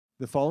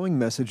The following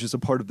message is a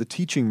part of the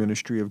teaching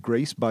ministry of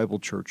Grace Bible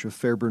Church of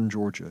Fairburn,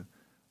 Georgia.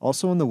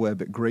 Also on the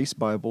web at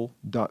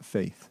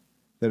gracebible.faith.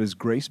 That is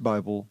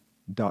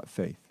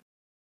gracebible.faith.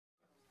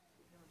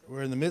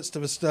 We're in the midst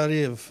of a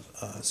study of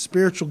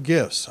spiritual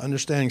gifts,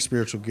 understanding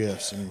spiritual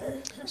gifts, and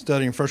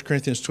studying 1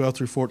 Corinthians 12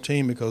 through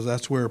 14 because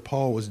that's where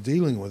Paul was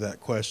dealing with that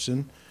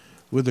question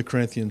with the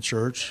Corinthian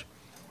church.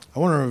 I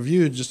want to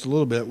review just a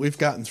little bit. We've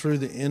gotten through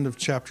the end of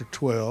chapter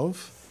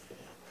 12.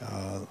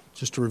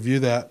 Just to review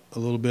that a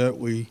little bit,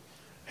 we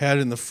had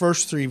in the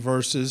first three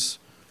verses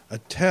a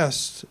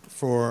test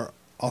for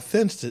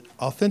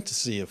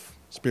authenticity of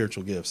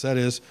spiritual gifts. That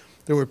is,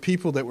 there were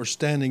people that were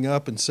standing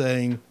up and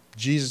saying,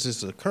 Jesus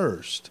is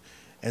accursed.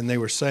 And they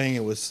were saying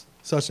it with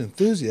such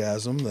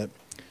enthusiasm that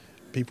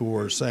people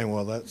were saying,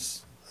 well,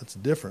 that's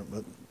different.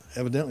 But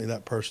evidently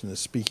that person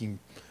is speaking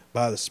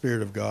by the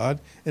Spirit of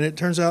God. And it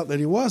turns out that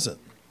he wasn't.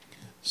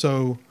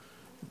 So,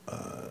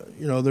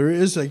 there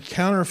is a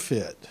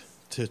counterfeit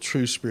to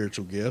true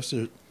spiritual gifts.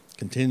 It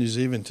continues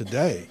even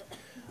today.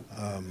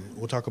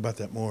 We'll talk about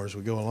that more as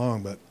we go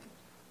along. But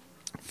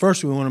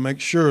first, we want to make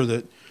sure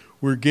that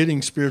we're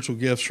getting spiritual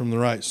gifts from the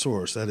right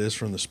source, that is,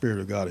 from the Spirit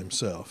of God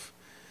himself.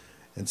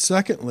 And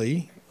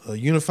secondly, a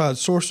unified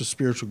source of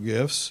spiritual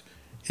gifts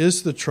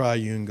is the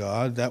triune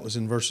God. That was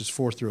in verses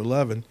 4 through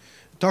 11.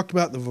 It talked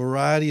about the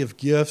variety of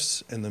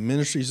gifts and the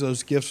ministries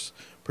those gifts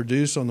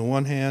produce on the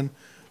one hand,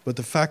 but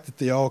the fact that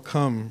they all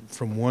come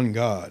from one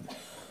God.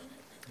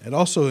 It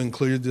also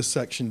included, this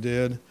section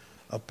did,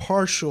 a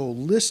partial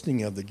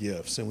listing of the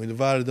gifts, and we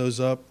divided those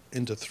up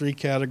into three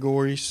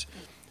categories: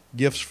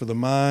 gifts for the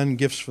mind,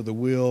 gifts for the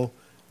will,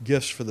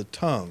 gifts for the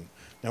tongue.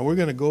 Now, we're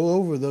going to go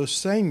over those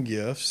same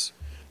gifts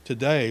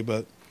today,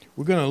 but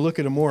we're going to look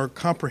at a more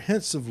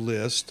comprehensive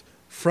list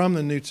from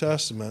the New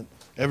Testament,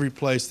 every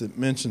place that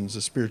mentions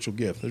a spiritual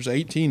gift. There's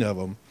 18 of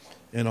them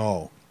in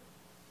all.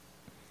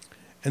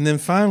 And then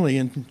finally,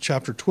 in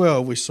chapter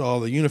 12, we saw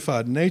the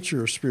unified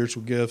nature of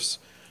spiritual gifts,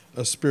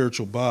 a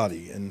spiritual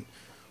body. And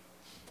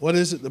what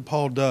is it that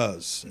Paul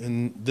does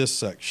in this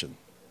section?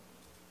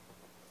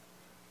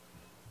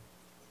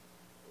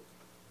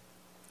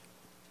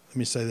 Let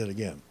me say that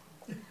again.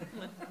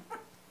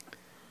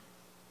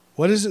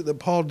 What is it that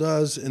Paul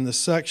does in the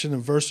section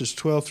of verses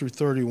 12 through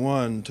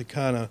 31 to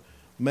kind of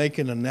make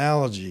an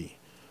analogy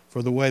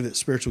for the way that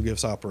spiritual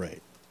gifts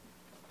operate?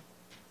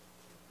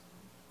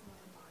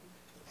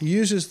 He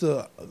uses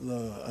the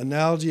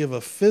analogy of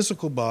a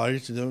physical body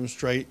to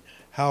demonstrate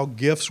how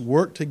gifts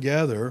work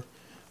together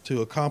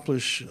to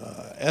accomplish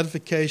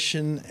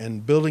edification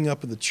and building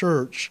up of the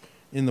church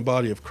in the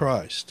body of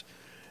Christ.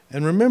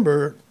 And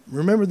remember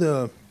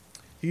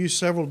he used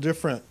several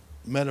different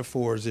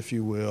metaphors, if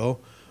you will,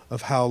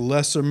 of how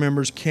lesser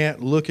members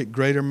can't look at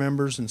greater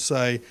members and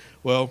say,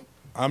 well,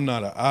 I'm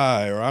not an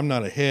eye or I'm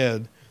not a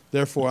head,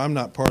 therefore I'm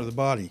not part of the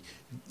body.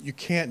 You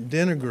can't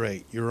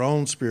denigrate your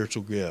own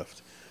spiritual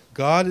gift.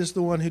 God is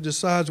the one who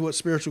decides what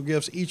spiritual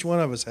gifts each one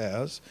of us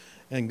has,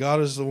 and God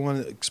is the one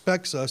that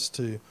expects us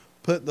to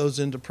put those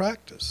into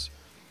practice.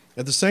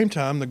 At the same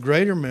time, the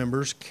greater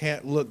members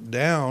can't look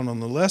down on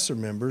the lesser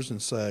members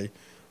and say,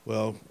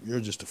 well,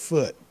 you're just a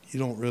foot. You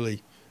don't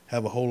really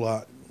have a whole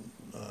lot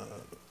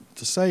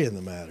to say in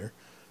the matter.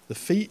 The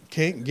feet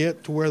can't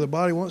get to where the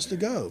body wants to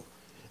go.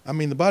 I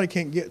mean, the body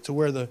can't get to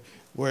where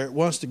it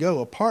wants to go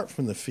apart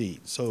from the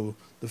feet. So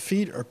the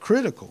feet are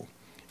critical.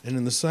 And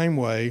in the same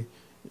way,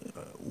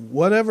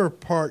 whatever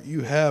part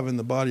you have in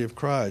the body of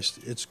Christ,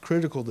 it's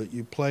critical that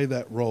you play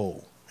that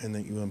role and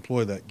that you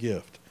employ that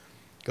gift.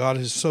 God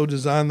has so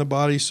designed the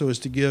body so as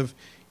to give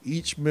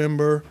each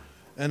member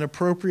an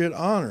appropriate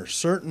honor.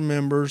 Certain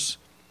members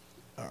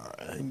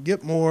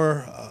get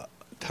more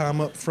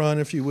time up front,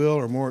 if you will,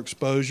 or more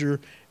exposure,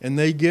 and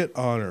they get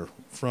honor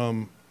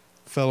from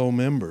fellow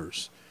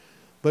members.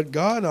 But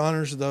God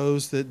honors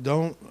those that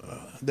don't,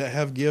 that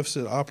have gifts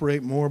that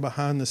operate more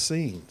behind the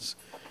scenes.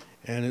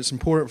 And it's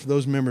important for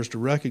those members to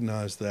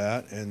recognize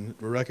that and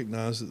to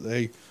recognize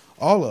that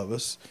all of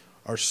us,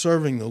 are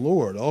serving the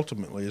Lord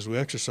ultimately as we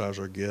exercise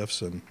our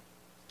gifts. And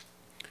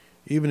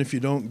even if you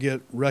don't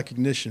get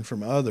recognition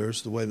from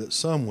others the way that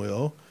some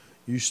will,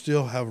 you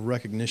still have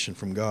recognition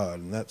from God,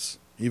 and that's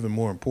even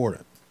more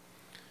important.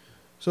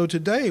 So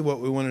today what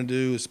we want to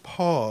do is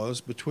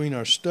pause between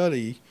our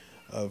study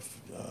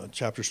of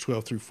chapters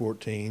 12 through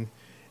 14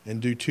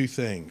 and do two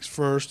things.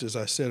 First, as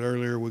I said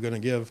earlier, we're going to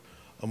give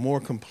a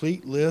more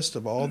complete list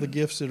of all the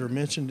gifts that are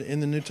mentioned in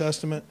the New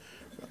Testament.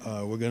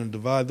 We're going to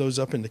divide those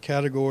up into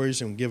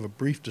categories and give a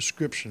brief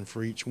description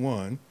for each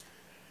one.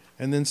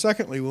 And then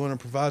secondly, we want to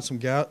provide some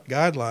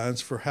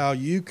guidelines for how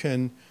you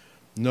can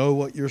know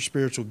what your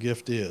spiritual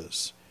gift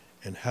is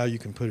and how you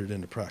can put it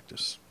into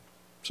practice.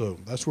 So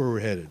that's where we're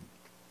headed.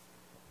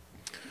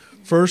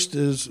 First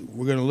is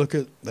we're going to look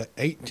at the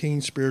 18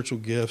 spiritual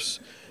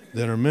gifts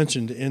that are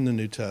mentioned in the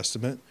New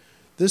Testament.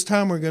 This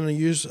time we're going to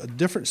use a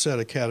different set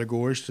of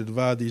categories to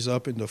divide these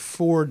up into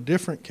 4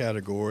 different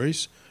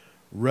categories: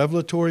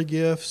 revelatory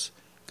gifts,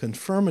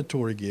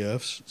 confirmatory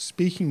gifts,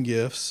 speaking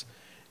gifts,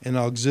 and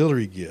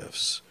auxiliary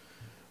gifts.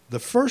 The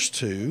first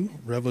two,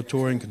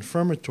 revelatory and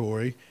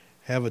confirmatory,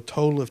 have a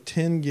total of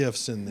 10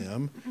 gifts in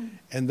them,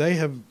 and they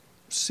have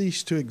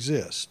ceased to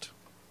exist.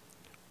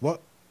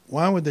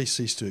 Why would they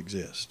cease to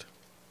exist?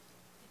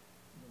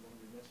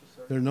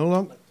 They're no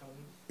longer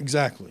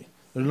exactly.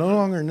 They're no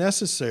longer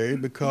necessary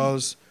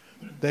because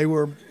they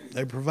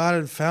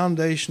provided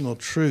foundational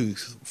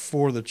truth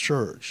for the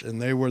church,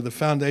 and they were the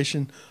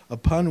foundation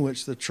upon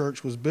which the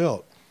church was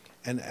built.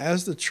 And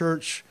as the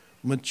church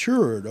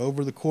matured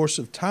over the course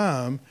of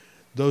time,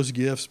 those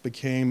gifts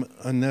became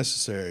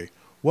unnecessary.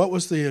 What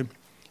was the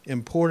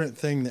important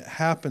thing that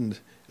happened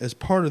as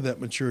part of that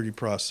maturity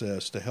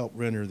process to help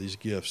render these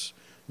gifts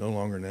no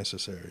longer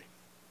necessary?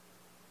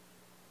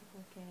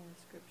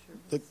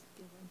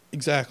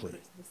 Exactly.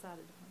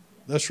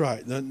 That's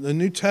right. The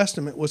New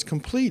Testament was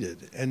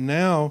completed, and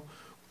now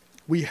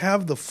we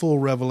have the full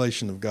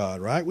revelation of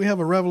God, right? We have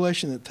a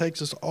revelation that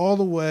takes us all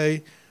the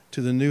way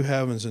to the new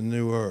heavens and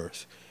new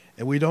earth.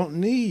 And we don't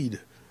need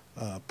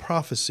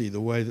prophecy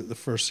the way that the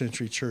first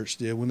century church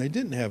did when they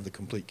didn't have the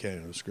complete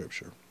canon of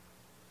Scripture.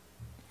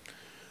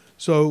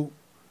 So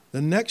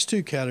the next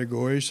two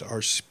categories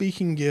are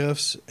speaking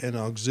gifts and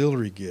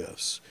auxiliary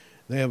gifts.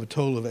 They have a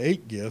total of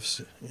 8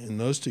 gifts in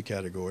those two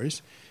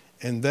categories,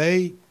 and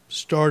they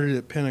started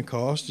at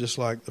Pentecost just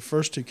like the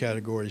first two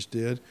categories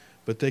did,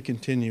 but they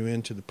continue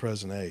into the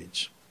present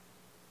age.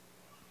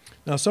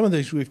 Now, some of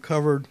these we've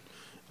covered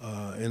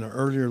in an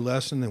earlier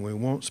lesson, and we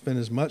won't spend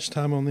as much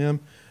time on them,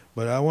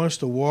 but I want us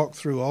to walk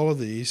through all of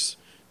these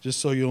just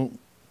so you'll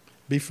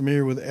be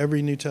familiar with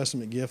every New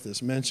Testament gift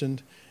that's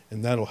mentioned,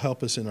 and that'll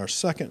help us in our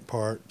second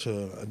part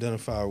to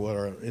identify what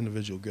our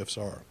individual gifts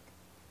are.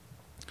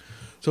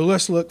 So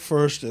let's look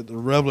first at the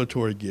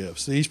revelatory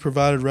gifts. These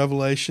provided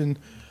revelation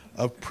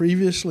of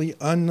previously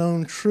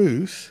unknown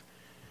truth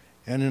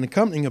and an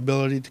accompanying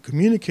ability to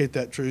communicate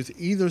that truth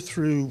either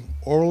through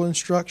oral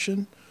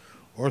instruction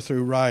or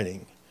through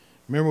writing.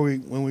 Remember,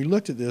 when we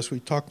looked at this, we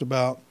talked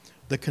about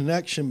the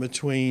connection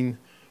between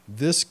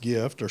this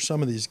gift or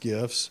some of these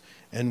gifts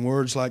and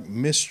words like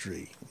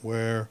mystery,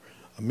 where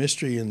a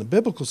mystery in the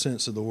biblical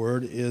sense of the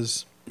word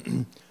is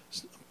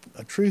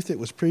a truth that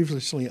was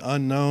previously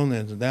unknown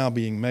and is now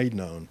being made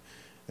known.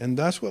 And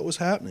that's what was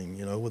happening,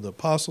 with the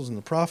apostles and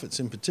the prophets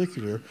in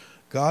particular.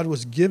 God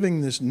was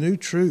giving this new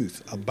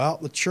truth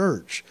about the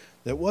church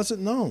that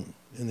wasn't known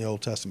in the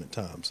Old Testament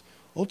times.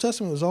 Old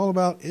Testament was all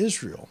about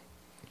Israel.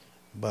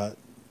 But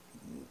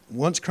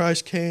once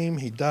Christ came,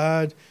 he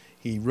died,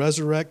 he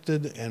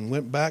resurrected and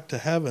went back to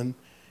heaven.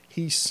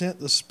 He sent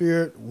the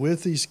Spirit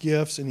with these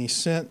gifts, and he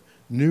sent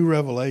new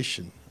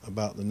revelation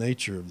about the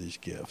nature of these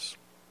gifts,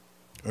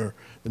 or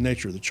the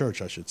nature of the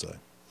church, I should say.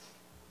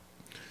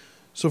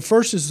 So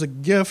first is the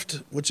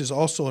gift, which is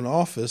also an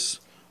office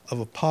of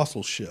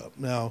apostleship.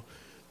 Now,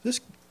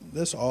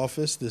 this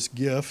office, this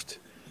gift,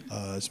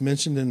 is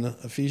mentioned in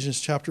Ephesians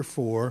chapter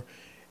 4.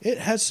 It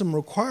had some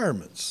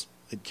requirements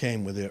that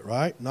came with it,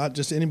 right? Not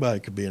just anybody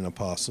could be an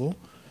apostle.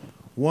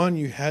 One,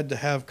 you had to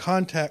have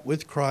contact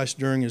with Christ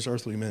during his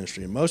earthly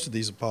ministry. And most of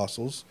these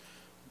apostles,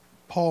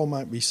 Paul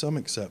might be some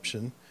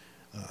exception.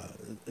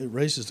 It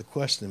raises the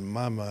question in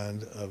my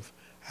mind of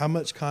how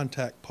much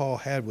contact Paul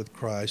had with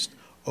Christ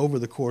over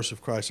the course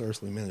of Christ's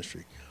earthly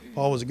ministry.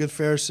 Paul was a good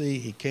Pharisee.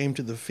 He came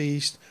to the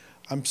feast.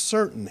 I'm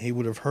certain he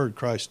would have heard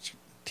Christ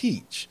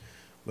teach,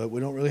 but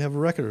we don't really have a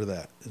record of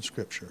that in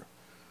Scripture.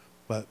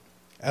 But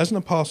as an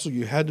apostle,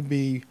 you had to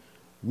be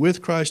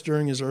with Christ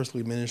during his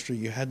earthly ministry.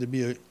 You had to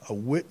be a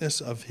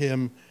witness of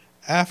him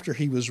after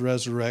he was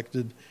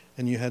resurrected,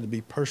 and you had to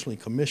be personally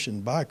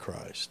commissioned by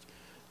Christ.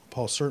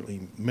 Paul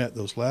certainly met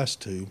those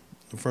last two.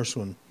 The first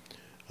one,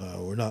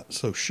 we're not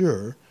so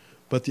sure,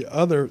 but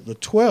the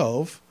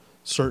 12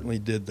 certainly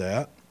did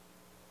that.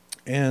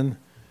 And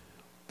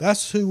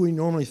that's who we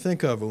normally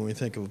think of when we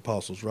think of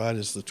apostles, right?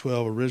 It's the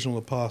 12 original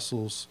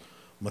apostles,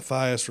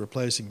 Matthias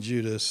replacing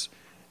Judas,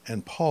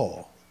 and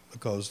Paul,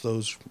 because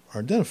those are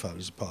identified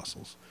as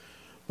apostles.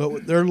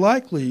 But there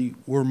likely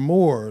were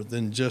more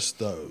than just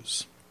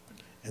those.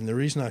 And the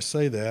reason I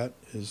say that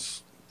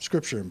is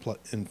Scripture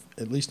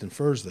at least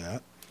infers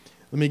that.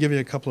 Let me give you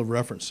a couple of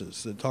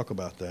references that talk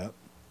about that.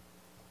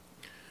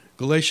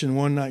 Galatians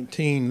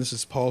 1:19, this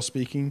is Paul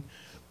speaking.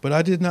 But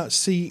I did not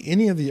see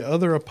any of the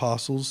other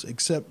apostles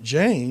except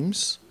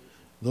James,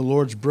 the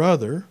Lord's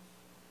brother,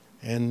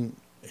 and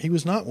he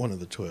was not one of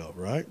the 12,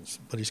 right?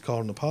 But he's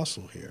called an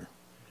apostle here.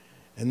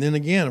 And then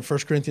again, in 1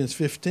 Corinthians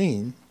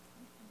 15,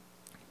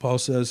 Paul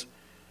says,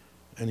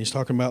 and he's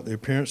talking about the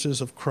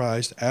appearances of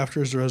Christ after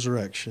his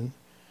resurrection.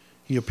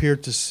 He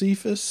appeared to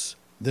Cephas,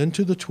 then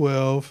to the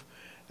 12.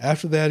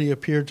 After that, he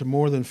appeared to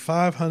more than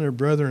 500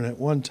 brethren at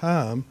one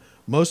time,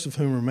 most of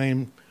whom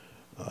remain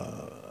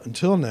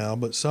until now,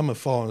 but some have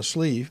fallen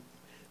asleep.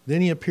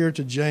 Then he appeared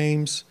to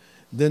James,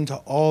 then to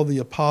all the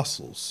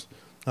apostles.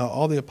 Now,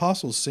 all the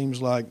apostles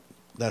seems like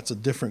that's a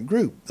different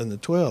group than the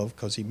 12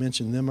 because he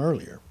mentioned them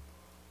earlier.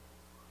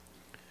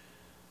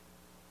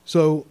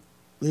 So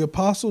the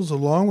apostles,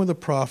 along with the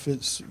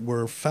prophets,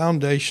 were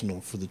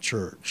foundational for the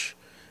church,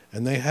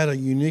 and they had a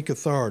unique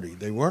authority.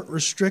 They weren't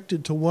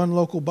restricted to one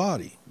local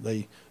body.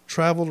 They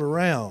traveled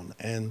around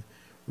and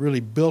really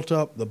built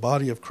up the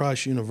body of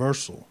Christ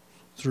universal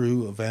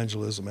through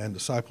evangelism and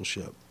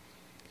discipleship.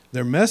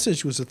 Their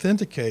message was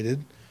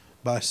authenticated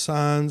by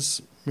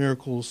signs,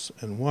 miracles,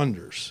 and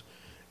wonders.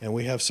 And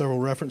we have several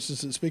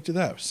references that speak to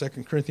that.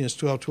 2 Corinthians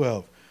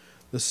 12:12.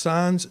 The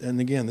signs, and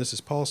again, this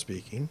is Paul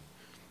speaking.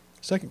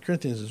 2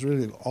 Corinthians is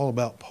really all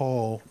about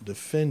Paul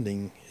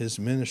defending his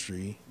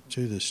ministry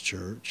to this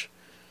church.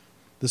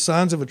 The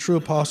signs of a true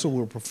apostle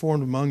were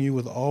performed among you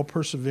with all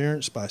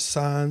perseverance by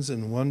signs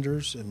and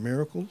wonders and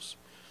miracles.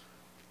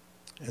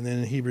 And then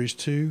in Hebrews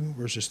 2,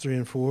 verses 3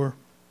 and 4,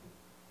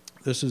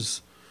 this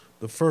is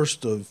the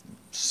first of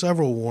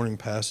several warning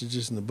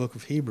passages in the book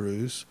of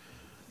Hebrews.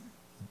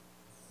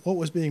 What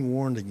was being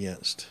warned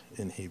against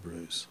in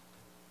Hebrews?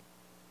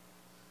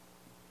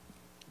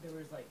 There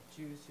was like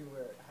Jews who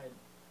had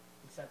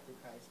accepted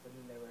Christ, but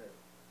then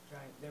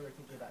they were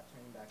thinking about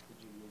turning back to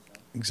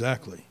Judaism.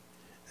 Exactly.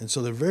 And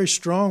so they're very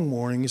strong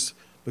warnings,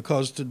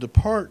 because to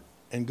depart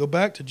and go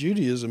back to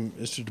Judaism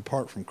is to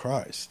depart from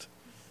Christ.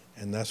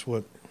 And that's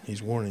what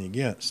he's warning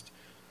against.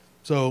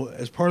 So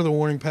as part of the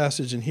warning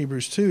passage in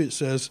Hebrews 2, it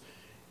says,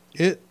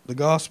 the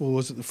gospel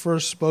was at the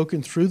first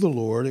spoken through the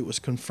Lord. It was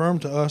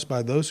confirmed to us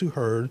by those who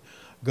heard,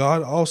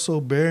 God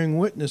also bearing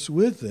witness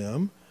with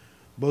them,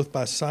 both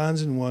by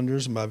signs and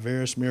wonders and by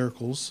various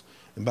miracles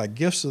and by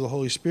gifts of the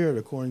Holy Spirit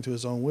according to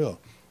his own will.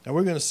 Now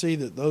we're going to see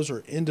that those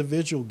are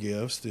individual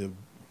gifts, the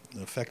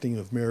effecting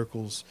of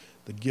miracles,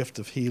 the gift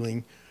of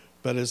healing.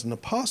 But as an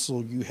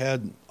apostle, you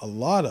had a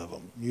lot of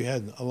them. You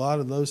had a lot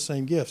of those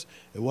same gifts.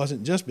 It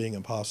wasn't just being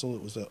an apostle.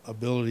 It was the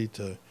ability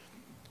to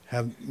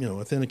have,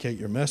 authenticate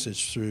your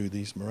message through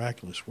these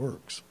miraculous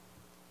works.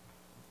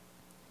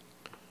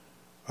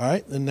 All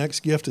right, the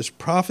next gift is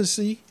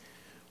prophecy.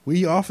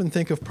 We often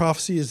think of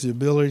prophecy as the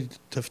ability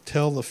to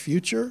tell the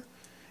future,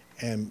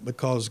 and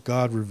because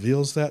God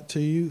reveals that to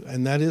you,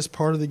 and that is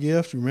part of the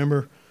gift.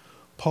 Remember,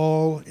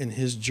 Paul, in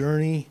his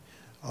journey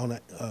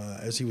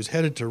as he was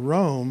headed to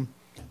Rome,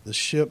 the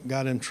ship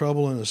got in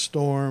trouble in a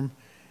storm,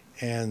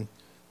 and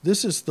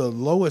this is the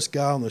lowest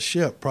guy on the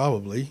ship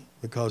probably,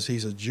 because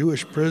he's a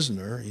Jewish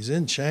prisoner. He's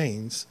in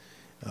chains,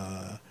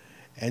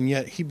 and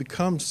yet he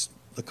becomes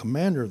the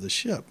commander of the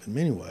ship in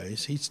many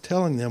ways. He's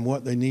telling them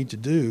what they need to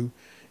do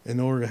in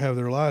order to have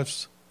their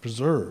lives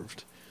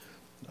preserved.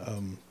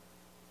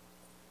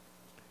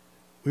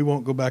 We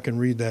won't go back and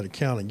read that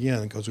account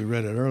again because we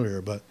read it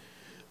earlier, but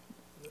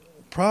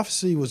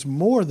prophecy was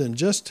more than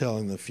just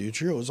telling the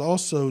future. It was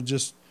also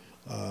just,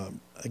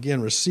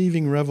 again,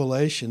 receiving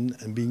revelation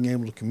and being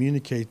able to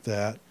communicate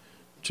that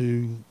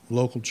to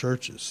local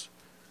churches.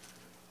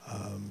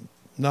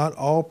 Not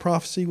all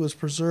prophecy was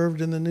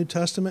preserved in the New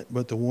Testament,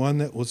 but the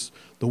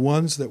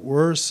ones that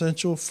were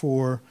essential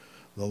for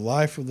the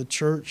life of the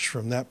church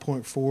from that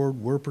point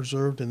forward were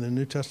preserved in the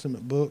New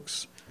Testament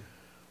books.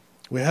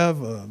 We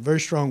have a very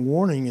strong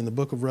warning in the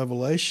book of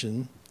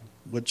Revelation,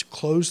 which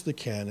closed the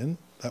canon.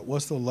 That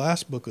was the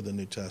last book of the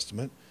New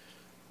Testament.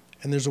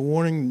 And there's a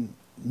warning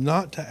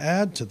not to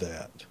add to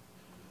that.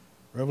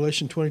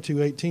 Revelation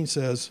 22:18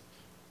 says,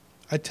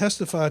 I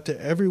testify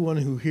to everyone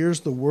who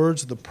hears the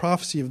words of the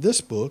prophecy of this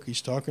book.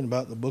 He's talking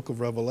about the book of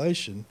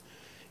Revelation.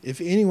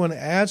 If anyone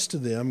adds to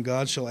them,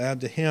 God shall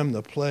add to him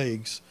the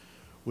plagues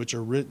which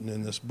are written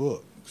in this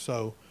book.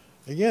 So,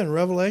 again,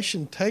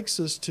 Revelation takes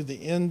us to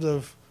the end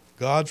of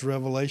God's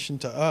revelation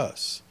to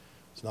us.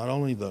 It's not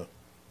only the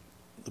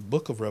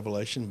book of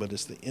Revelation, but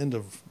it's the end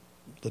of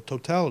the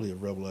totality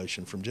of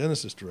Revelation, from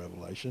Genesis to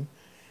Revelation.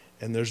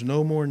 And there's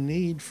no more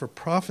need for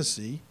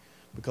prophecy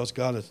because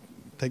God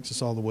takes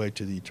us all the way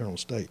to the eternal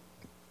state.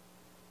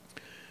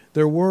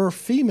 There were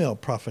female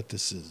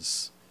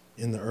prophetesses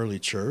in the early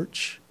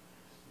church.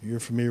 You're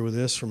familiar with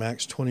this from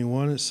Acts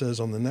 21. It says,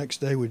 on the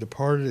next day we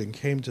departed and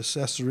came to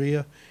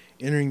Caesarea,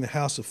 entering the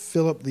house of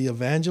Philip the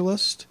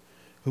evangelist,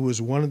 who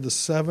was one of the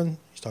seven.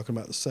 He's talking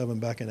about the seven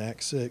back in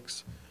Acts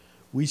 6.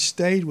 We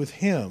stayed with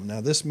him.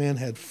 Now, this man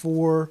had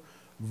 4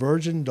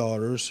 virgin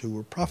daughters who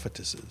were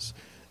prophetesses.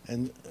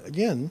 And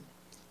again,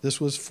 this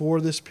was for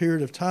this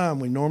period of time.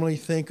 We normally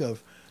think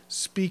of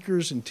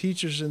speakers and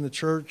teachers in the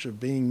church of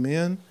being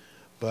men,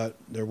 but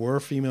there were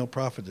female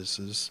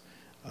prophetesses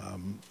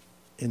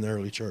in the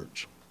early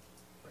church.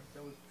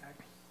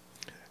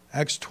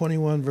 Acts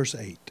 21, verse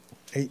 8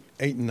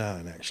 and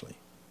 9, actually.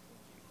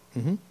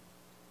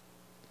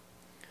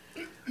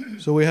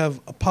 So we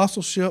have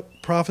apostleship,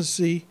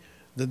 prophecy,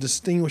 the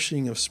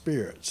distinguishing of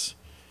spirits.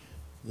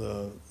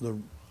 The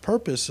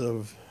purpose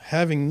of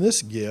having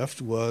this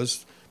gift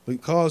was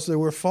because there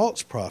were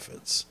false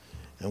prophets.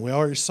 And we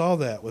already saw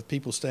that with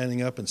people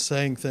standing up and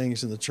saying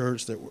things in the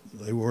church that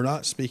they were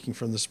not speaking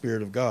from the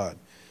Spirit of God.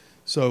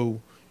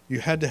 So you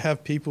had to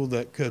have people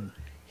that could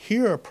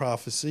hear a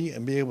prophecy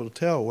and be able to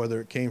tell whether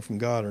it came from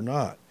God or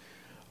not.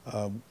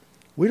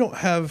 We don't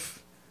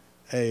have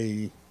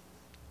an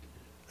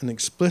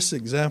explicit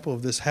example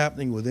of this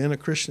happening within a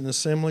Christian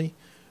assembly,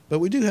 but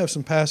we do have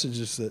some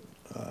passages that,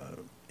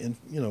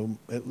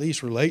 at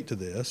least relate to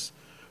this.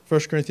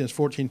 1 Corinthians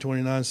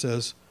 14:29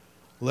 says,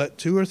 let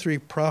 2 or 3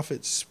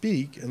 prophets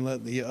speak and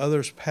let the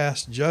others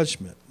pass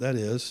judgment. That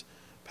is,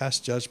 pass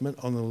judgment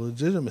on the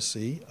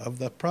legitimacy of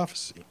the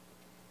prophecy.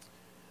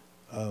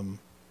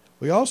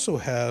 We also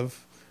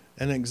have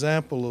an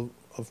example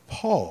of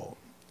Paul.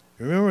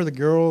 Remember the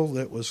girl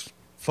that was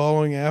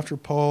following after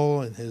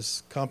Paul and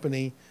his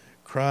company,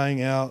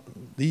 crying out,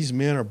 "These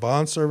men are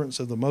bondservants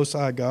of the Most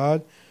High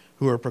God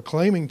who are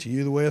proclaiming to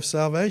you the way of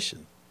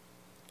salvation."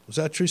 Was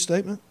that a true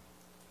statement?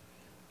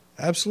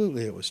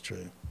 Absolutely it was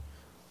true.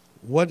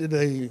 What did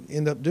they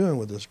end up doing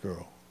with this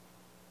girl?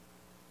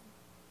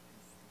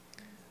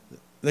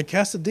 They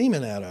cast a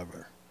demon out of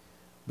her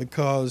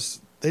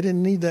because they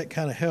didn't need that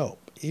kind of help.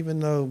 Even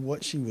though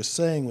what she was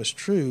saying was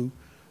true,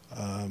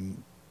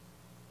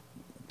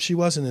 she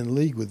wasn't in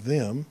league with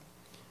them,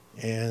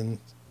 and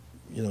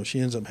she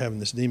ends up having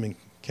this demon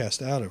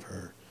cast out of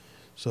her.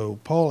 So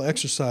Paul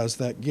exercised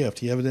that gift.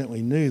 He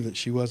evidently knew that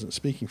she wasn't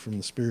speaking from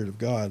the Spirit of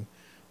God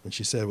when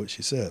she said what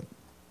she said.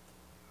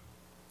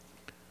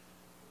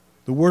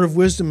 The word of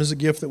wisdom is a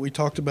gift that we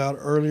talked about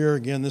earlier.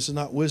 Again, this is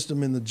not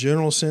wisdom in the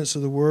general sense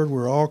of the word.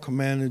 We're all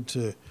commanded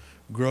to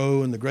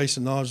grow in the grace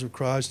and knowledge of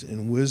Christ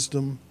in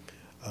wisdom.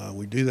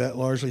 We do that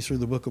largely through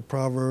the book of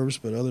Proverbs,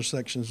 but other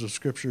sections of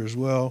Scripture as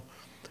well.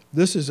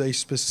 This is a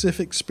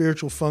specific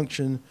spiritual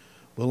function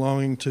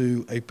belonging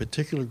to a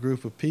particular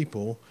group of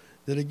people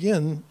that,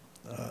 again,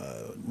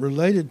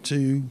 related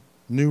to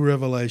new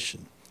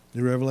revelation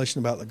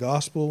about the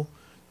gospel,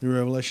 new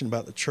revelation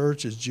about the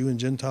church as Jew and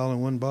Gentile in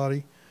one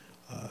body,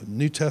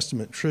 New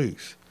Testament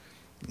truth.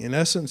 In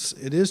essence,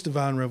 it is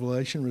divine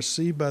revelation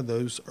received by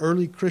those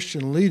early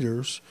Christian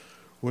leaders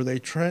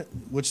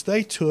which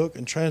they took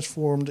and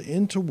transformed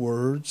into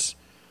words.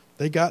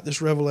 They got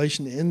this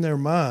revelation in their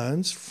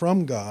minds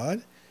from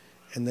God,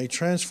 and they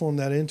transformed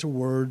that into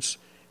words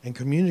and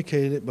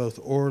communicated it both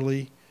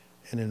orally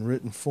and in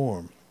written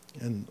form.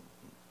 And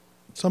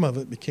some of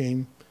it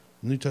became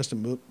New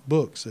Testament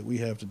books that we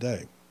have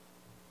today.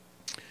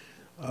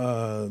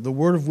 The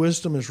word of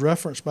wisdom is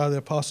referenced by the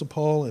Apostle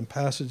Paul in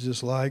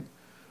passages like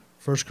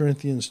 1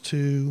 Corinthians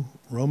 2,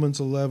 Romans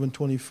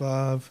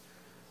 11:25,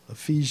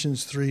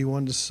 Ephesians 3,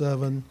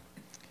 1-7.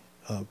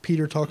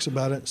 Peter talks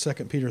about it in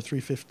 2 Peter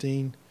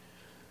 3:15.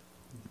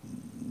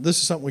 This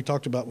is something we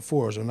talked about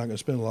before, so I'm not going to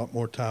spend a lot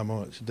more time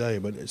on it today,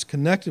 but it's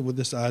connected with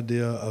this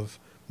idea of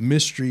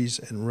mysteries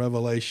and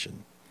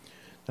revelation.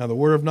 Now, the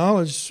word of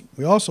knowledge,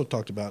 we also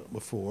talked about it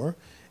before.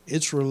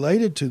 It's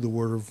related to the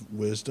word of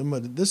wisdom,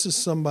 but this is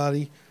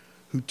somebody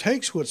who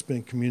takes what's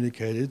been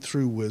communicated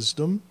through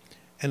wisdom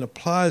and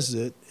applies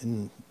it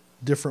in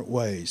different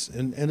ways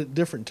and at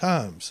different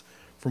times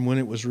from when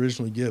it was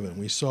originally given.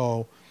 We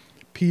saw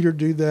Peter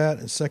do that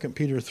in 2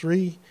 Peter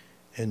 3,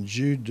 and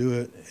Jude do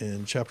it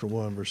in chapter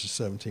 1, verses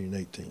 17 and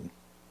 18.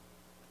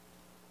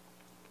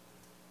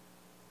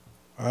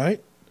 All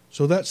right,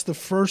 so that's the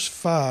first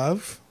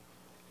 5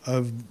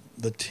 of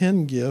the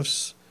 10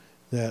 gifts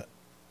that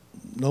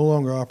no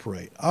longer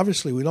operate.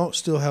 Obviously, we don't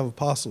still have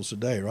apostles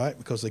today, right?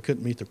 Because they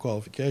couldn't meet their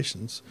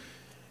qualifications.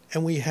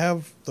 And we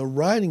have the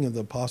writing of the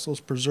apostles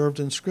preserved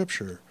in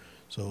Scripture.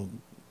 So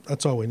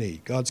that's all we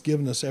need. God's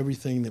given us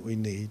everything that we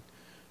need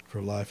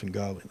for life and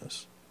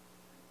godliness.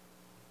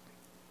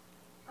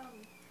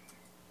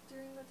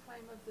 During the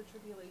time of the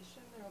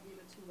tribulation, there will be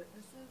the 2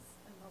 witnesses,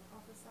 and they'll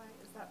prophesy.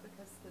 Is that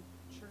because the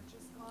church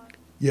is gone?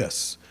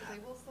 Yes. So they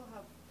will still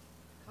have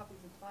copies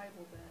of the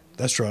Bible then.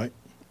 That's right.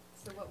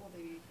 So what will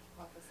they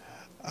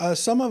prophesy?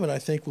 Some of it, I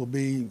think, will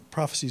be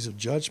prophecies of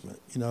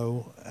judgment,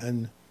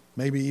 and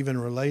maybe even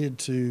related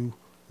to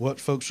what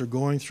folks are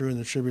going through in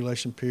the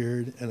tribulation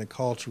period and a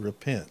call to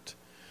repent.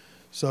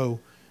 So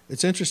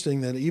it's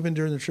interesting that even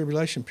during the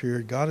tribulation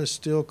period, God is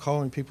still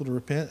calling people to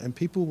repent, and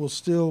people will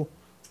still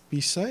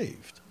be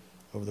saved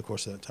over the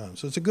course of that time.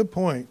 So it's a good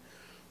point.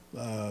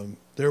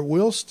 There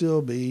will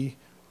still be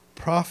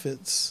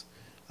prophets,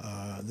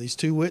 these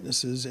 2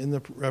 witnesses in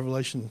the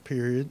revelation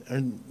period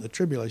and the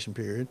tribulation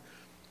period.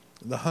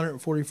 The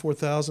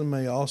 144,000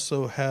 may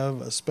also have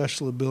a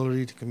special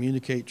ability to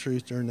communicate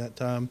truth during that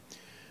time,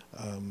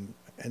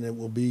 and it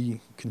will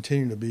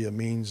continue to be a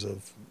means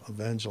of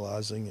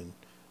evangelizing and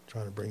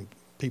trying to bring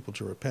people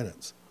to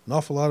repentance. An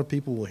awful lot of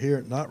people will hear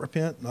it, not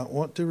repent, not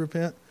want to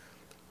repent,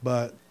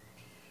 but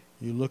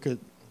you look at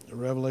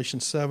Revelation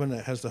 7,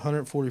 that has the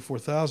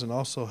 144,000,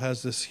 also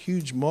has this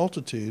huge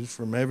multitude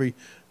from every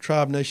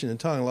tribe, nation, and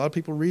tongue. A lot of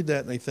people read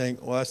that and they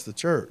think, well, that's the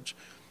church.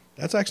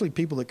 That's actually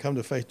people that come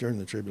to faith during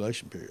the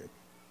tribulation period.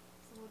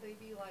 So will they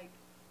be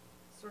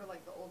sort of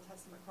like the Old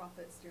Testament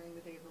prophets during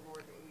the day of the Lord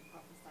that will be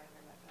prophesying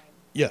during that time?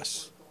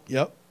 Yes.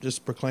 Yep.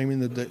 Just proclaiming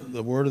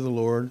the word of the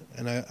Lord.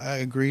 And I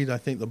agreed. I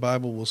think the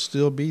Bible will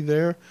still be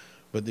there,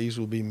 but these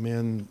will be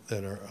men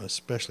that are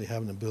especially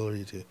have an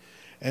ability to,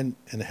 and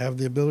have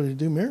the ability to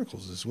do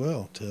miracles as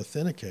well, to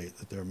authenticate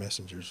that they're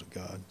messengers of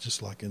God,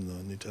 just like in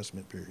the New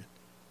Testament period.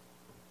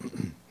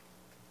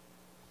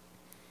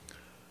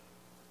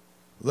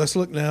 Let's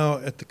look now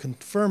at the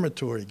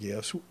confirmatory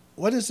gifts.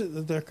 What is it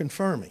that they're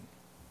confirming?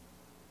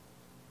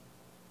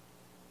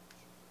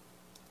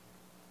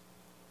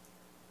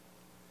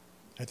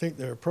 I think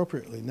they're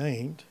appropriately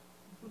named.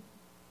 That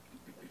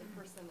the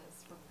person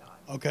is from God.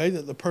 Okay,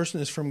 that the person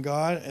is from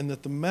God and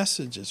that the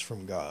message is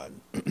from God.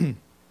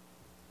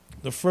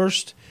 The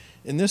first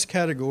in this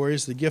category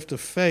is the gift of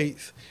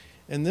faith,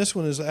 and this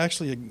one is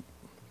actually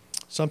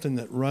something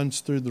that runs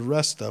through the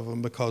rest of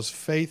them, because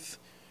faith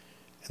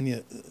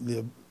and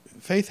the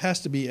faith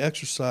has to be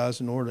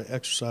exercised in order to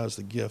exercise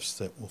the gifts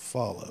that will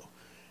follow.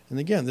 And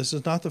again, this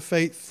is not the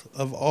faith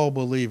of all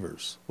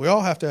believers. We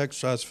all have to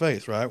exercise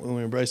faith, right, when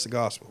we embrace the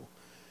gospel.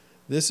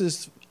 This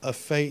is a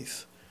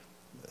faith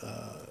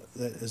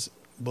that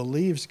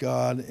believes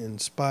God in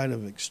spite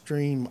of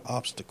extreme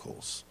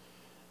obstacles.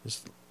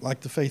 It's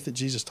like the faith that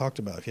Jesus talked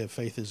about. If you have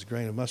faith as a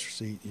grain of mustard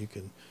seed, you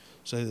can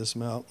say this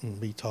mountain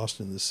be tossed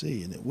into the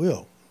sea, and it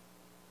will.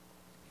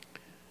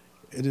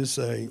 It is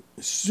a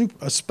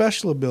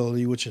special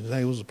ability which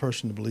enables a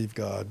person to believe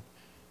God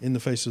in the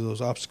face of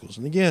those obstacles.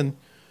 And again,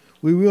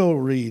 we will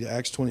read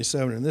Acts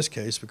 27 in this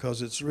case,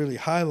 because it really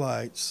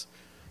highlights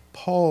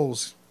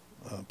Paul's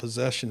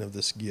possession of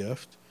this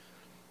gift.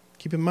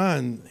 Keep in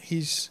mind,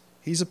 he's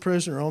a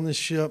prisoner on this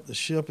ship. The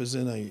ship is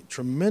in a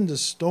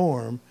tremendous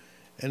storm,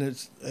 and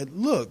it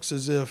looks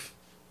as if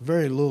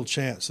very little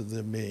chance of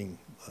them being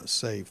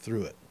saved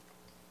through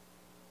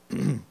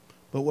it.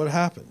 But what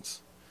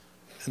happens?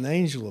 An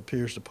angel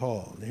appears to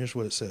Paul, and here's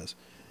what it says.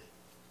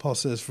 Paul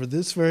says, "For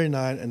this very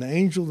night an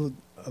angel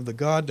of the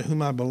God to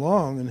whom I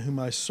belong and whom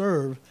I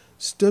serve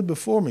stood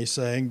before me,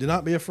 saying, 'Do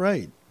not be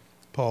afraid,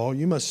 Paul,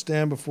 you must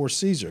stand before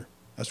Caesar.'"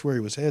 That's where he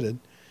was headed.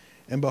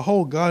 "And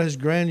behold, God has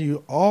granted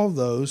you all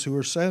those who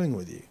are sailing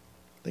with you."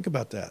 Think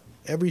about that.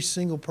 Every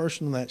single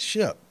person on that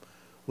ship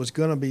was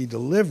going to be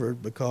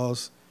delivered,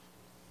 because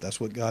that's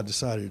what God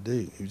decided to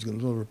do. He was going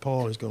to deliver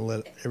Paul, and he's going to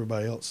let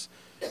everybody else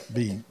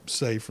be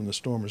saved from the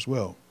storm as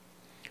well.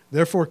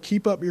 "Therefore,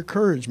 keep up your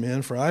courage,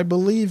 men, for I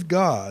believe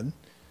God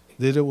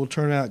that it will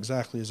turn out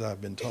exactly as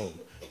I've been told."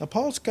 Now,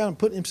 Paul's kind of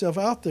putting himself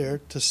out there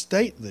to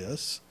state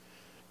this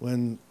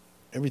when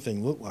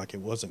everything looked like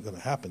it wasn't going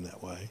to happen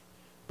that way.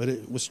 But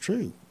it was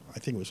true. I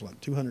think it was like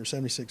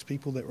 276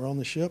 people that were on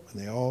the ship, and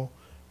they all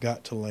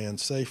got to land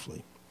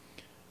safely.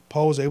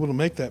 Paul was able to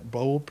make that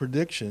bold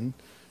prediction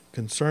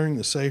concerning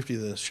the safety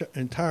of the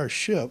entire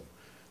ship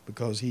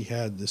because he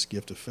had this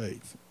gift of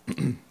faith.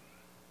 We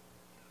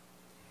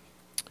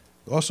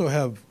also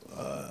have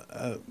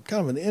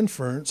kind of an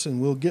inference, and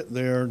we'll get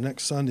there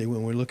next Sunday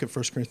when we look at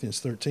 1 Corinthians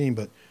 13,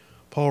 but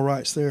Paul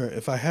writes there,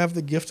 "If I have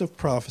the gift of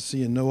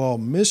prophecy and know all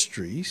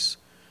mysteries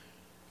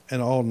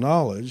and all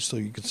knowledge," so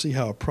you can see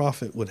how a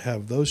prophet would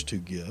have those two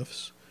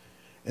gifts,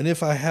 "and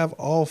if I have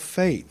all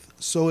faith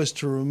so as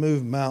to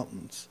remove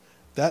mountains,"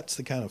 that's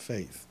the kind of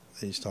faith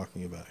that he's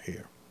talking about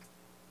here.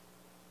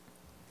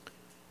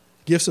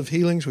 Gifts of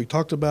healings we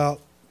talked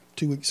about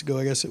 2 weeks ago,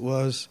 I guess it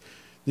was.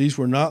 These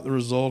were not the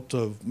result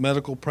of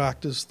medical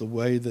practice the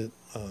way that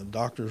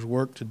doctors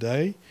work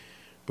today,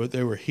 but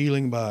they were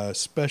healing by a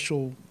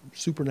special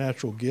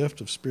supernatural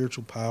gift of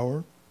spiritual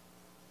power.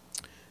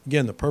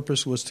 Again, the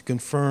purpose was to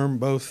confirm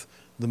both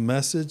the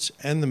message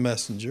and the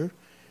messenger,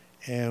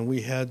 and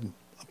we had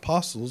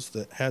apostles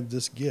that had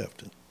this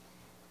gift.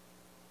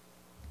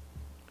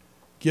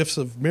 Gifts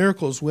of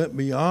miracles went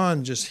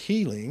beyond just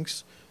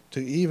healings to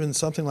even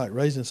something like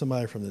raising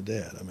somebody from the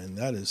dead. I mean,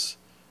 that is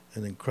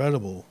an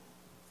incredible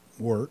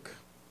work,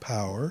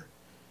 power.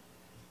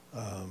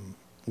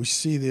 We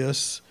see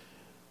this.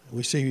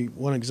 We see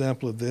one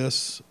example of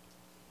this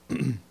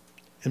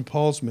in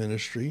Paul's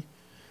ministry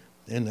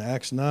in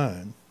Acts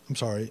 9. I'm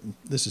sorry,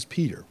 this is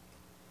Peter.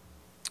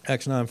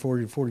 Acts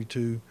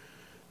 9:40-42,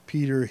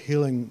 Peter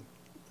healing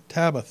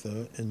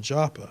Tabitha in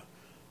Joppa.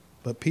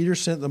 "But Peter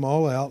sent them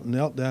all out,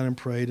 knelt down and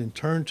prayed, and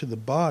turning to the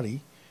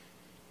body,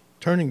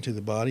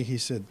 he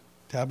said,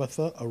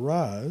 'Tabitha,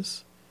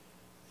 arise.'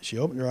 She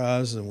opened her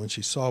eyes, and when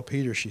she saw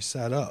Peter, she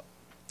sat up.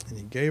 And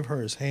he gave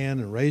her his hand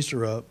and raised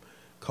her up,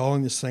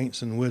 calling the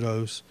saints and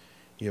widows.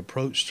 He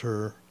approached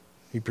her,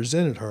 he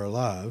presented her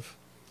alive,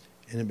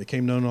 and it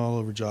became known all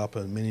over Joppa,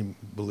 and many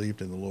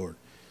believed in the Lord."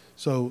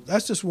 So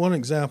that's just one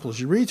example. As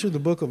you read through the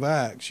book of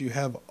Acts, you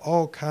have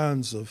all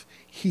kinds of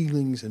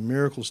healings and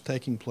miracles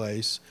taking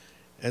place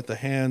at the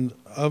hand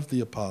of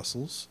the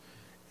apostles,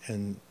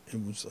 and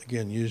it was,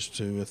 again, used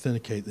to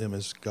authenticate them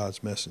as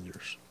God's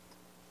messengers.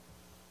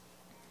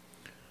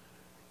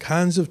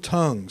 Kinds of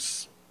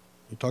tongues.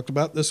 We talked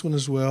about this one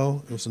as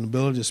well. It was an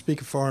ability to speak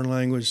a foreign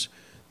language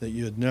that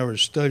you had never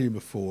studied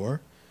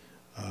before.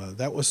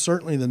 That was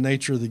certainly the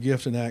nature of the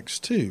gift in Acts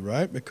 2,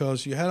 right?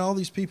 Because you had all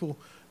these people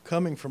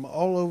coming from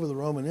all over the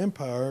Roman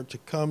Empire to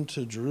come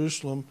to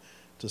Jerusalem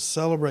to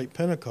celebrate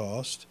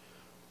Pentecost.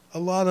 A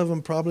lot of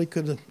them probably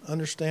could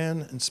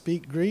understand and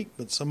speak Greek,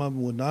 but some of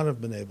them would not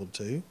have been able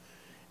to.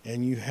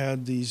 And you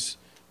had these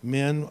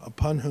men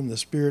upon whom the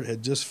Spirit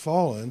had just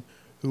fallen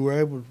who were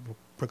able to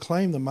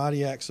proclaim the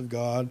mighty acts of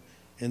God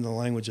in the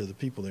language of the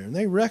people there. And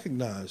they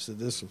recognized that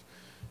this was,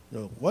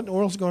 what in the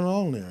world's going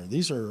on there?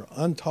 These are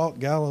untaught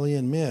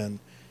Galilean men,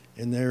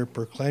 and they're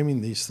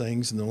proclaiming these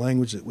things in the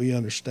language that we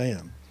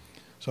understand.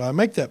 So I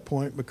make that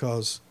point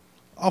because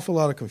awful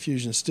lot of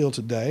confusion still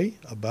today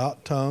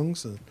about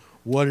tongues and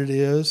what it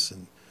is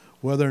and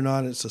whether or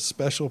not it's a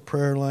special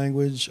prayer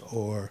language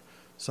or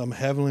some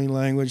heavenly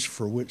language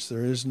for which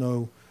there is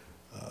no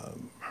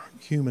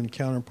human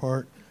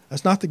counterpart.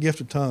 That's not the gift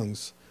of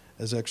tongues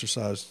as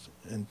exercised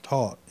and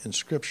taught in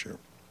Scripture.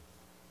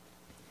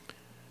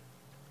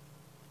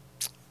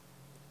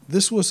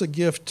 This was a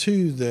gift,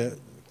 too, that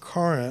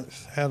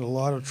Corinth had a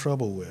lot of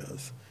trouble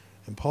with.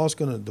 And Paul's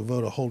going to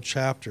devote a whole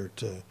chapter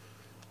to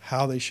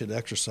how they should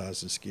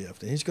exercise this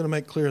gift. And he's going to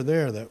make clear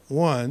there that,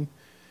 one,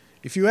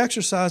 if you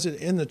exercise it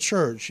in the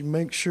church, you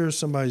make sure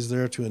somebody's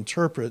there to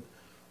interpret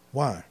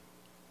why.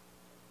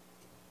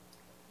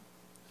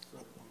 So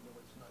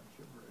it's not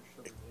gibberish,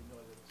 so that they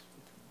know that it's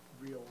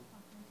real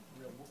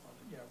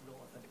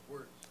authentic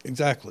words.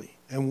 Exactly.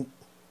 And,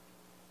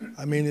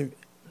 I mean,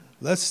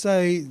 let's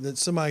say that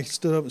somebody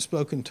stood up and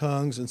spoke in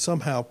tongues and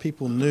somehow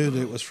people knew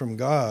that it was from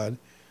God,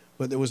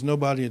 but there was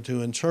nobody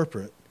to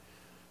interpret.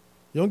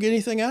 You don't get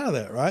anything out of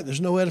that, right?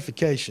 There's no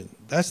edification.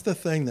 That's the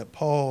thing that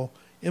Paul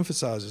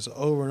emphasizes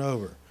over and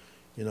over.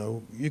 You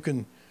know, you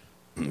can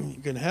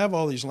have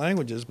all these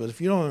languages, but if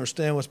you don't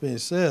understand what's being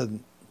said,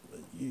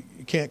 you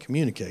can't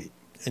communicate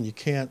and you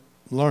can't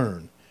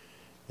learn.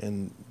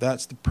 And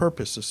that's the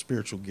purpose of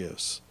spiritual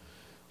gifts.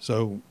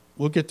 So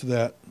we'll get to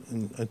that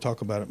and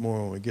talk about it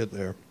more when we get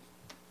there.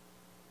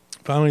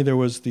 Finally, there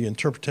was the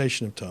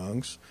interpretation of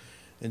tongues.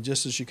 And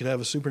just as you could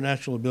have a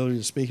supernatural ability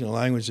to speak in a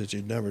language that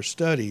you'd never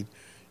studied,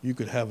 you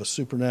could have a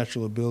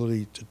supernatural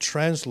ability to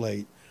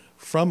translate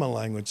from a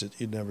language that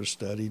you'd never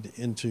studied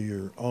into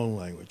your own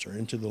language or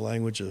into the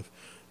language of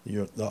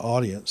the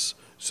audience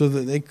so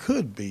that they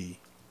could be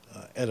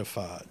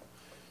edified.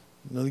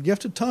 Now, the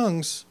gift of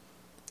tongues,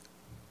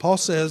 Paul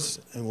says,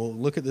 and we'll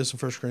look at this in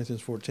 1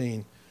 Corinthians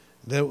 14,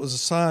 that it was a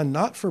sign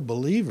not for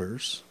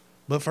believers,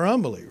 but for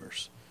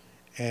unbelievers.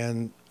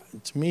 And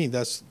to me,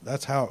 that's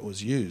how it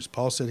was used.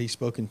 Paul said he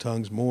spoke in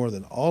tongues more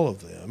than all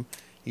of them.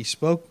 He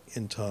spoke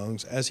in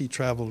tongues as he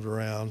traveled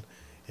around,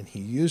 and he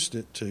used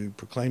it to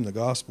proclaim the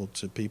gospel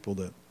to people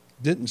that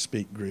didn't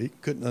speak Greek,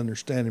 couldn't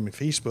understand him if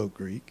he spoke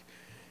Greek,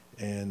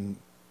 and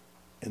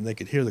they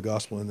could hear the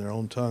gospel in their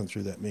own tongue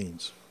through that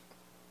means.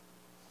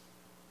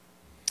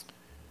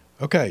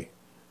 Okay,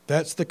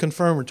 that's the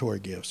confirmatory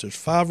gifts. There's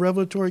 5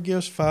 revelatory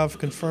gifts, 5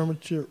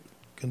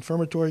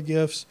 confirmatory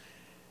gifts,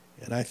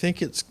 and I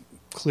think it's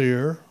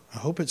clear, I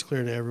hope it's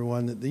clear to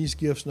everyone, that these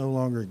gifts no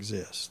longer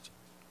exist,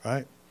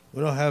 right?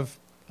 We don't have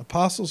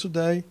apostles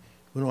today.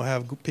 We don't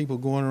have people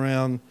going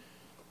around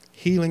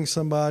healing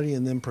somebody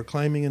and then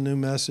proclaiming a new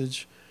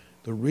message.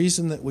 The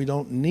reason that we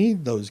don't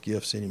need those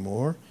gifts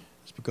anymore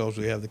is because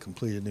we have the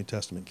completed New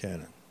Testament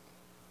canon.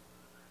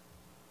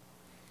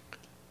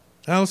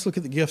 Now let's look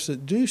at the gifts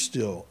that do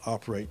still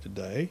operate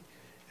today.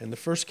 And the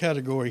first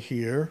category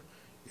here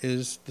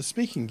is the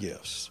speaking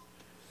gifts.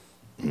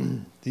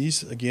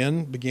 These,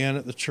 again, began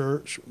with the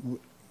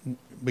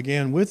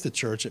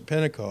church at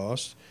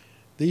Pentecost.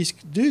 These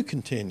do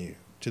continue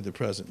to the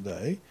present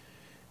day,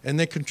 and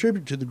they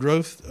contribute to the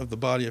growth of the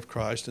body of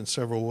Christ in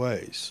several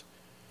ways.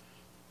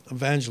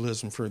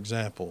 Evangelism, for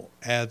example,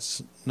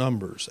 adds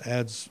numbers,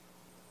 adds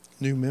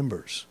new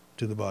members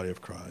to the body of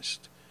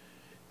Christ.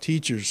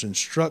 Teachers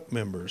instruct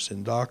members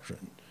in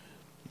doctrine.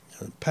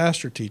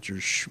 Pastor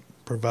teachers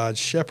provide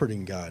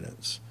shepherding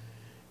guidance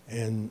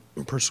and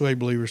persuade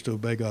believers to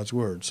obey God's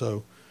word.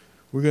 So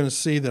we're going to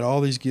see that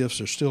all these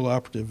gifts are still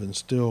operative and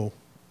still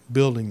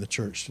building the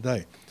church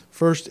today.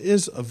 First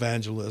is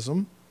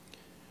evangelism.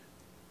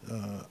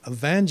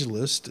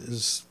 Evangelist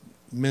is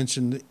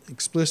mentioned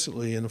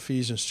explicitly in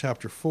Ephesians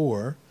chapter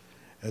 4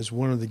 as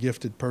one of the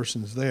gifted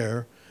persons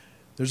there.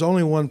 There's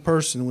only one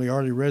person, we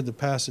already read the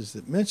passage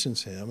that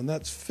mentions him, and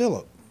that's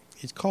Philip.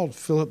 He's called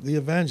Philip the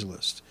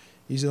evangelist.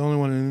 He's the only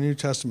one in the New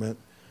Testament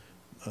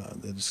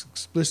that is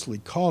explicitly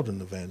called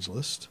an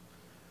evangelist.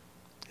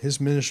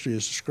 His ministry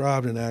is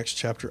described in Acts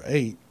chapter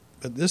 8,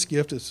 but this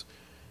gift is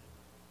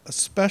a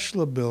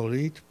special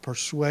ability to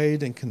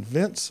persuade and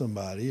convince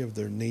somebody of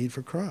their need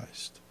for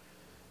Christ.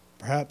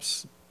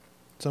 Perhaps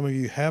some of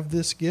you have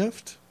this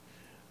gift.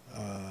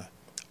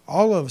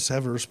 All of us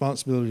have a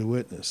responsibility to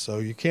witness, so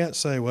you can't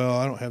say, well,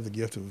 I don't have the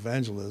gift of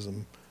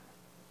evangelism,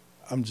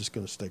 I'm just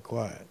going to stay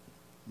quiet.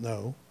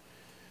 No.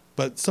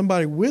 But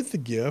somebody with the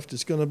gift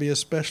is going to be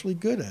especially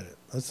good at it.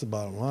 That's the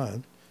bottom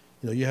line.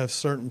 You know, you have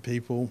certain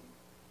people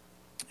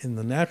in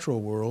the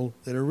natural world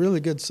that are really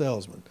good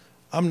salesmen.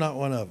 I'm not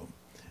one of them.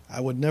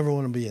 I would never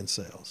want to be in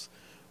sales.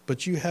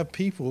 But you have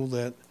people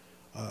that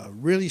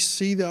really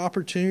see the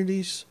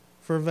opportunities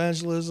for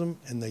evangelism,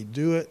 and they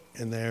do it,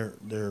 and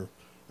they're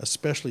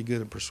especially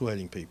good at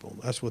persuading people.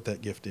 That's what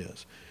that gift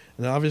is.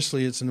 And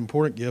obviously it's an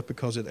important gift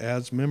because it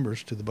adds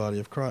members to the body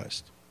of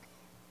Christ.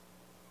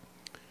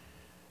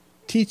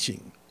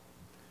 Teaching.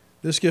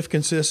 This gift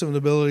consists of an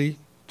ability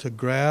to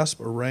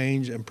grasp,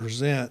 arrange, and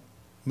present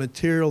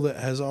material that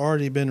has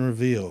already been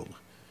revealed.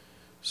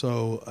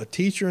 So a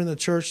teacher in the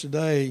church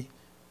today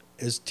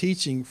is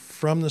teaching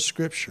from the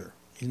Scripture.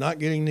 He's not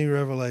getting new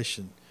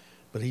revelation,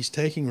 but he's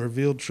taking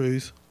revealed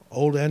truth,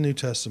 Old and New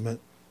Testament,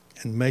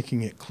 and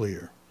making it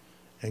clear.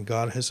 And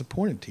God has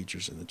appointed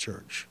teachers in the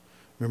church.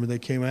 Remember, they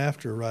came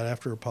right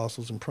after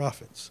apostles and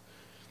prophets.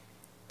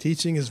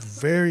 Teaching is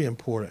very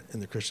important in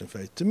the Christian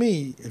faith. To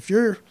me, if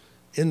you're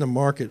in the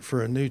market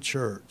for a new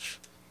church,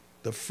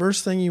 the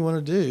first thing you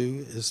want to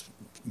do is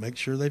make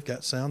sure they've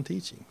got sound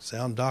teaching,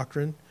 sound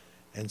doctrine,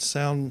 and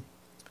sound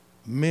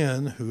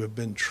men who have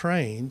been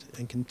trained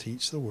and can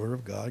teach the Word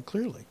of God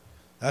clearly.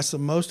 That's the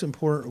most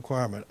important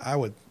requirement, I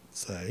would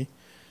say,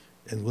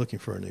 in looking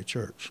for a new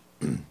church.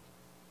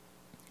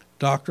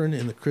 Doctrine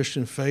in the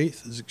Christian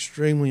faith is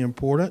extremely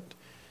important,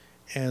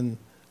 and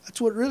that's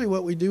what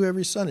we do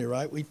every Sunday,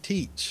 right? We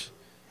teach,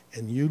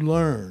 and you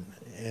learn,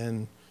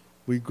 and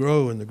we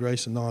grow in the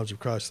grace and knowledge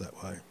of Christ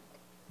that way.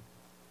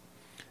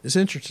 It's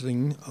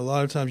interesting, a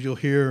lot of times you'll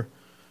hear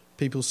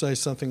people say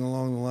something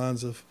along the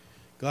lines of,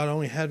 God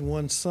only had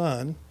one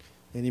son,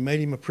 and he made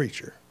him a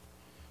preacher.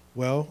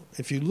 Well,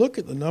 if you look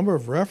at the number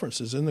of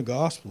references in the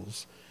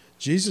Gospels,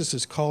 Jesus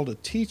is called a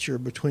teacher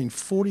between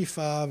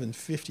 45 and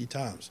 50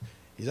 times.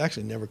 He's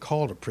actually never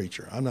called a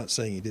preacher. I'm not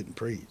saying he didn't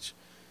preach,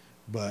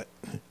 but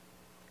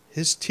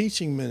his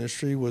teaching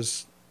ministry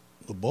was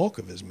the bulk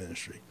of his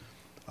ministry.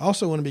 I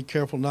also want to be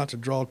careful not to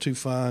draw too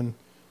fine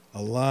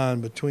a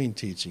line between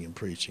teaching and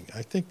preaching.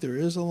 I think there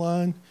is a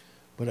line,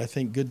 but I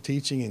think good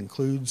teaching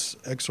includes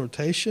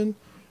exhortation,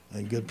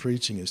 and good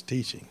preaching is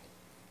teaching.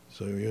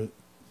 So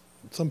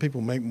some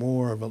people make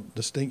more of a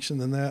distinction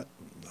than that.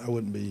 I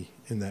wouldn't be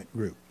in that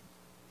group.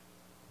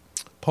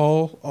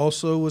 Paul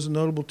also was a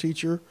notable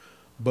teacher,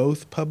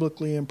 both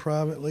publicly and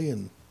privately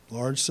in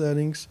large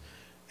settings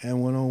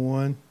and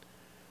one-on-one.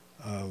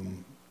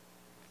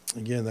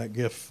 Again, that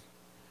gift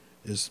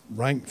is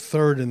ranked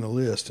third in the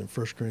list in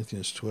 1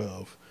 Corinthians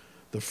 12.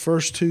 The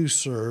first two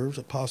served,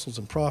 apostles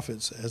and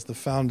prophets, as the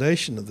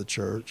foundation of the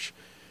church.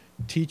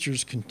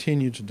 Teachers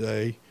continue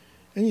today.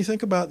 And you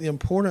think about the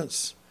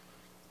importance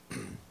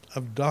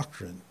of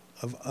doctrine,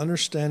 of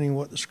understanding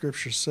what the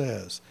Scripture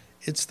says.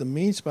 It's the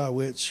means by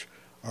which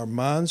our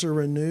minds are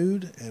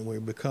renewed and we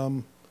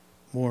become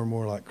more and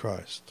more like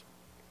Christ.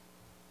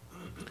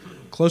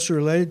 Closely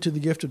related to the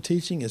gift of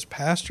teaching is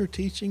pastor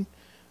teaching.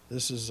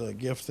 This is a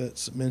gift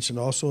that's mentioned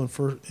also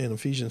in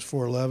Ephesians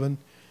 4:11.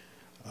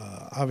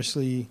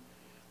 Obviously,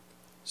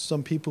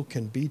 some people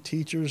can be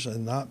teachers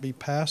and not be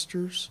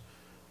pastors,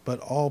 but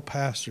all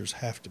pastors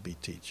have to be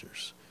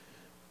teachers.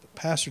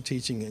 Pastor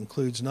teaching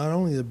includes not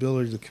only the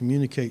ability to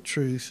communicate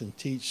truth and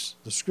teach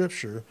the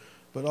Scripture,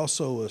 but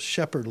also a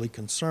shepherdly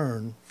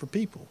concern for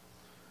people.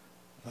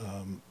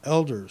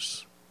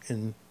 Elders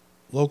in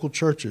local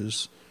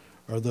churches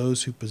are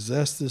those who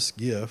possess this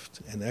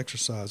gift and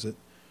exercise it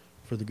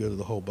for the good of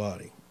the whole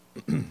body.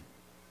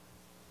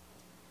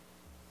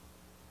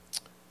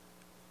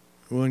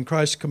 When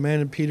Christ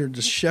commanded Peter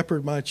to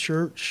shepherd my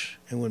church,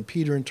 and when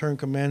Peter in turn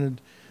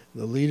commanded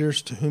the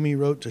leaders to whom he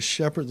wrote to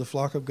shepherd the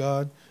flock of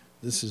God,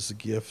 this is the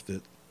gift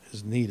that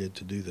is needed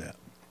to do that.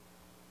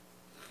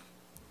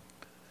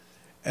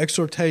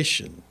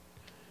 Exhortation.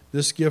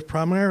 This gift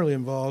primarily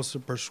involves the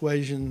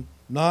persuasion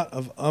not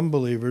of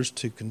unbelievers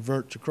to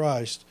convert to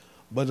Christ,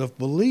 but of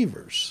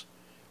believers,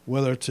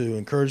 whether to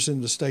encourage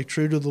them to stay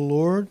true to the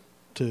Lord,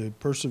 to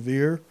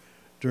persevere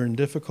during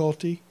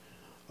difficulty,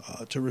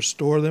 to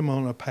restore them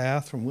on a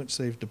path from which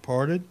they've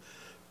departed,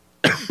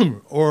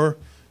 or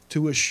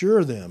to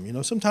assure them. You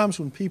know, sometimes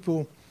when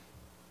people,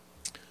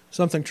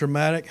 something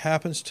traumatic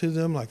happens to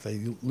them, like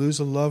they lose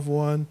a loved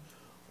one,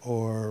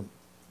 or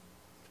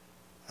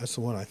that's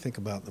the one I think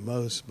about the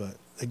most, but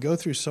they go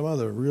through some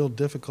other real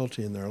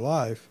difficulty in their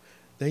life,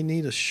 they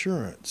need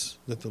assurance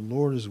that the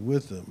Lord is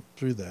with them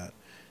through that.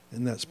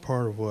 And that's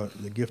part of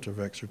what the gift of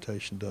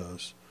exhortation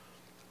does.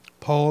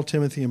 Paul,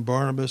 Timothy, and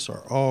Barnabas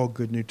are all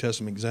good New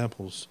Testament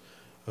examples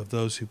of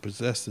those who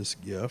possess this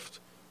gift.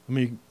 Let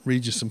me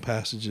read you some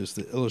passages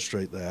that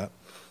illustrate that.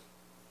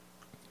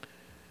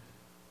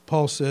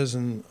 Paul says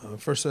in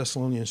 1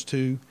 Thessalonians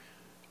 2,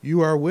 "You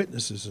are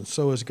witnesses, and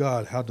so is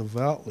God, how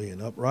devoutly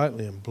and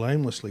uprightly and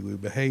blamelessly we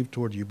behave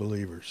toward you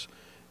believers,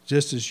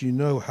 just as you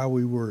know how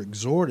we were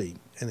exhorting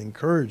and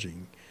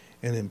encouraging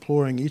and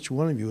imploring each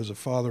one of you as a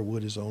father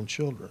would his own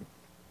children,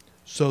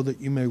 so that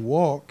you may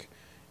walk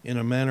in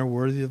a manner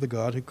worthy of the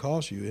God who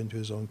calls you into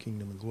his own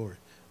kingdom and glory."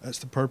 That's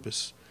the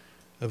purpose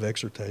of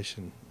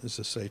exhortation, is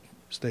to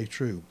stay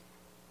true.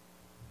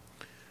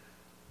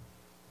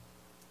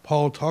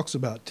 Paul talks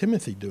about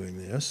Timothy doing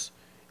this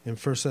in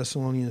 1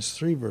 Thessalonians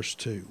 3, verse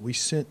 2. "We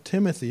sent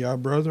Timothy, our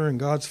brother and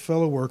God's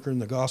fellow worker in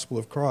the gospel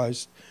of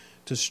Christ,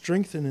 to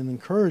strengthen and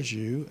encourage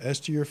you as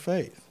to your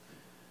faith,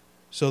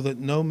 so that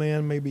no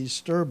man may be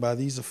disturbed by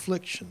these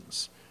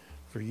afflictions.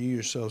 For you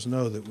yourselves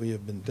know that we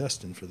have been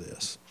destined for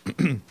this."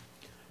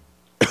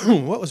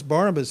 What was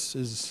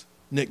Barnabas'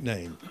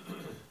 nickname?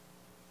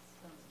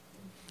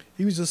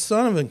 He was a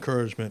son of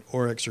encouragement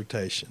or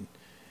exhortation.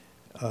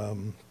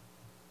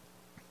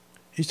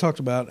 He's talked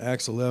about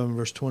Acts 11,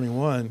 verse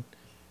 21.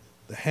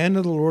 "The hand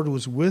of the Lord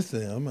was with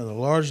them, and a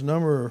large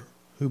number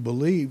who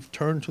believed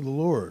turned to the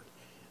Lord."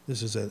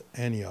 This is at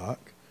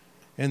Antioch.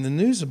 "And the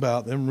news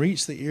about them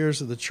reached the ears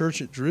of the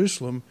church at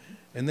Jerusalem,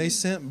 and they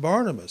sent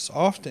Barnabas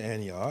off to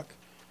Antioch.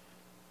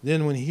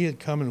 Then when he had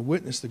come and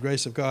witnessed the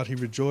grace of God, he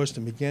rejoiced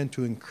and began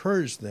to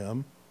encourage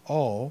them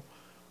all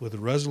with a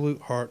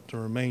resolute heart to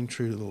remain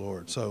true to the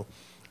Lord. So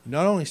you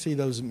not only see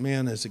those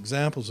men as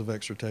examples of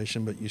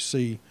exhortation, but you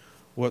see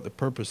what the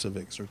purpose of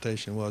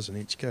exhortation was in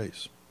each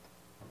case.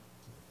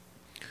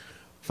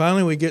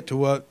 Finally, we get to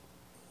what,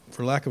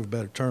 for lack of a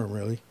better term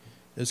really,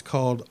 is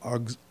called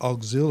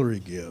auxiliary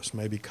gifts.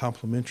 Maybe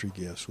complementary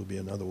gifts would be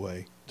another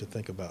way to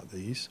think about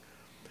these.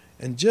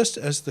 And just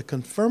as the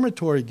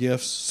confirmatory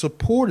gifts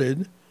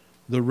supported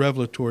the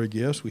revelatory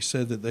gifts, we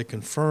said that they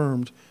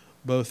confirmed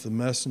both the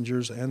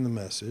messengers and the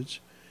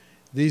message,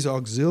 these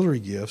auxiliary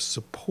gifts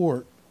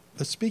support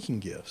the speaking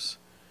gifts.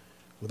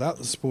 Without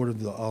the support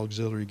of the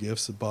auxiliary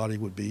gifts, the body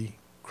would be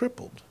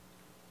crippled.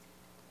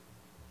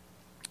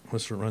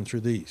 Let's run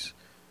through these.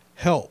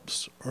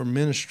 Helps or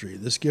ministry.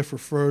 This gift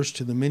refers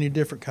to the many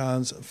different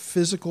kinds of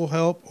physical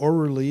help or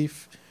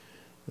relief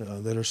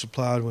that are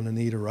supplied when a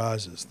need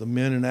arises. The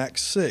men in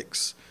Acts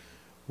 6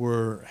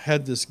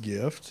 had this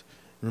gift.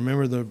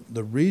 Remember,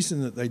 the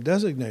reason that they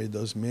designated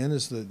those men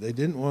is that they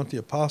didn't want the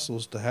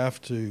apostles to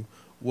have to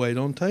wait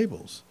on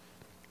tables.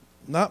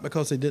 Not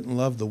because they didn't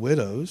love the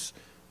widows,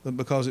 but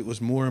because it was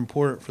more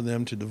important for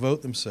them to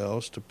devote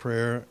themselves to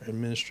prayer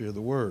and ministry of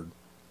the word.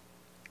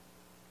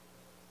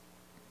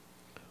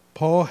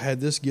 Paul had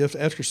this gift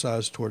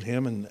exercised toward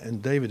him,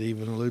 and David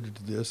even alluded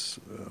to this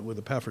with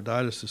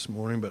Epaphroditus this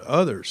morning, but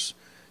others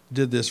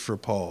did this for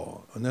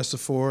Paul.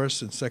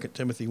 Onesiphorus in 2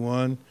 Timothy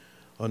 1,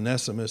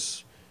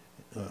 Onesimus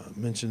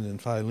mentioned in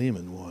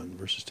Philemon 1,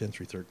 verses 10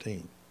 through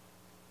 13.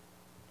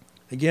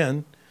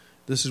 Again,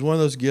 this is one of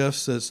those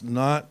gifts that's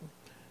not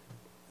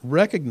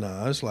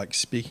recognized like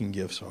speaking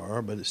gifts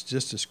are, but it's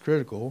just as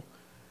critical.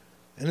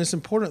 And it's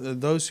important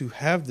that those who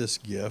have this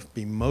gift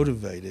be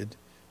motivated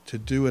to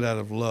do it out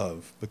of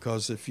love,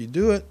 because if you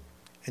do it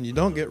and you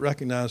don't get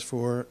recognized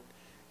for it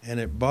and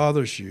it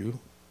bothers you,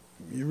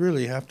 you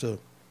really have to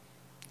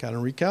kind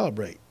of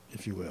recalibrate,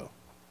 if you will.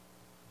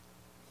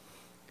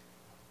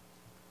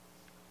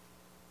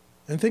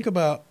 And think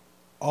about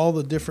all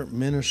the different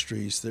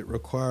ministries that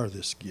require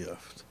this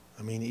gift.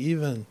 I mean,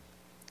 even,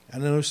 I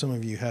know some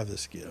of you have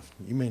this gift.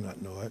 You may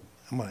not know it.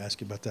 I'm going to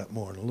ask you about that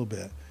more in a little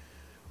bit.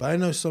 But I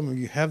know some of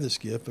you have this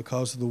gift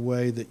because of the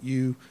way that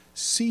you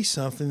see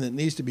something that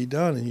needs to be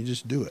done and you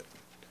just do it.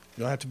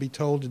 You don't have to be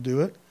told to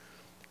do it.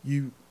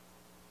 You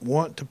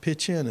want to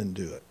pitch in and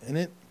do it. And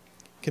it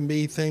can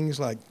be things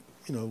like,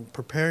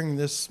 preparing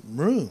this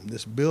room,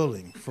 this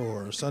building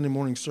for a Sunday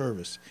morning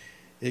service.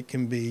 It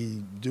can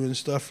be doing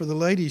stuff for the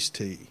ladies'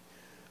 tea.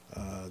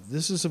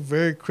 This is a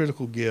very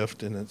critical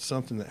gift, and it's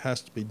something that has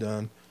to be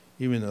done,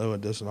 even though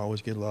it doesn't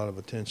always get a lot of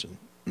attention.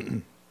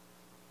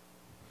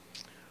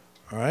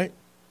 All right.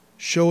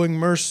 Showing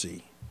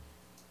mercy.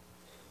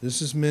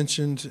 This is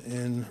mentioned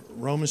in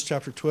Romans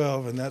chapter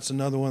 12, and that's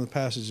another one of the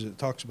passages that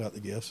talks about the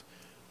gifts.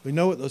 We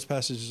know what those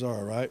passages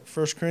are, right?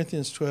 1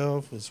 Corinthians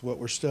 12 is what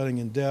we're studying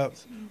in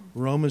depth.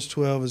 Romans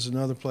 12 is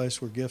another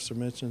place where gifts are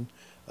mentioned.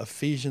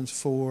 Ephesians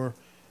 4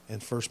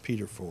 and 1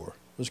 Peter 4.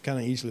 Those are kind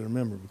of easy to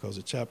remember because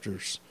the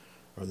chapters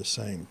are the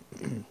same,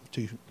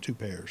 two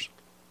pairs.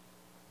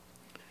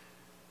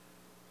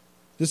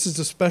 This is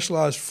a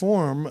specialized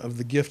form of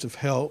the gift of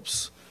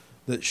helps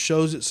that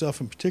shows itself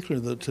in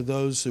particular to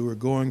those who are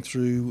going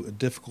through a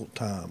difficult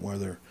time,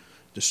 whether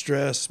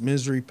distress,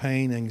 misery,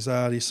 pain,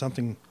 anxiety,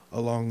 something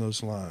along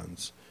those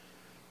lines.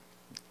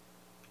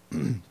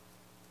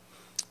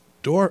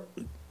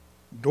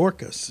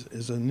 Dorcas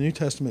is a New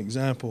Testament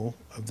example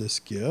of this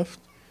gift.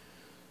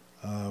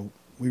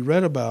 We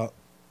read about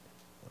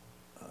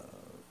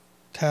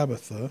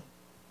Tabitha.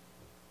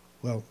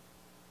 Well,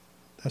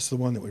 that's the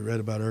one that we read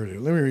about earlier.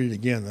 Let me read it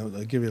again. I'll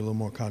give you a little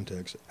more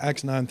context.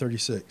 Acts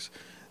 9:36.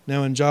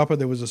 Now in Joppa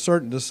there was a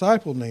certain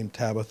disciple named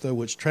Tabitha,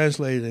 which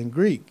translated in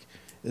Greek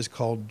is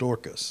called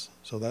Dorcas.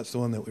 So that's the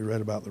one that we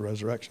read about the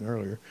resurrection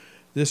earlier.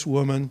 This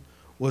woman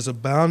was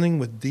abounding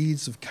with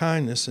deeds of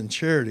kindness and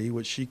charity,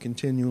 which she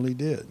continually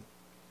did.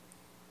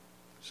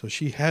 So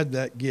she had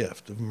that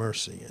gift of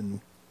mercy.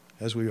 And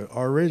as we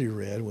already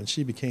read, when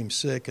she became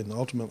sick and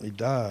ultimately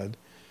died,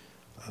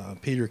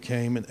 Peter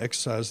came and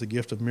exercised the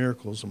gift of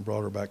miracles and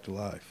brought her back to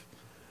life.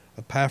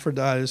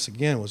 Epaphroditus,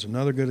 again, was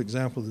another good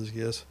example of this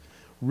gift,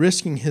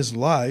 risking his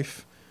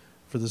life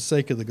for the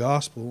sake of the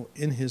gospel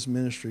in his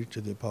ministry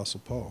to the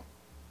Apostle Paul.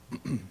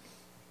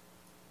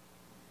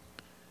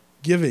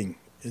 Giving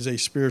is a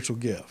spiritual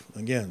gift.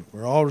 Again,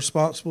 we're all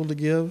responsible to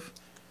give.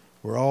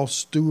 We're all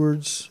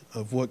stewards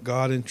of what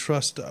God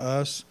entrusts to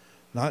us,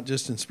 not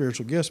just in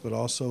spiritual gifts, but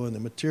also in the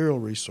material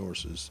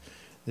resources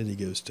that he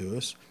gives to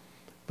us.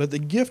 But the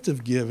gift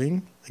of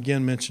giving,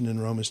 again mentioned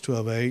in Romans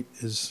 12:8,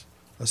 is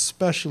a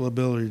special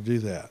ability to do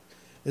that.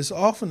 It's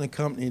often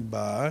accompanied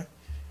by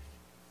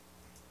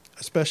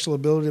a special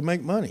ability to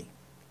make money.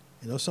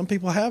 Some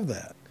people have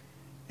that.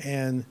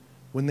 And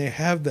when they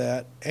have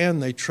that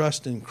and they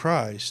trust in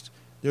Christ,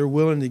 they're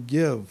willing to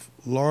give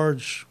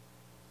large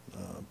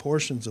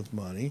portions of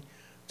money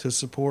to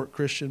support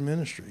Christian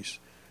ministries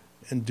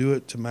and do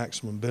it to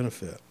maximum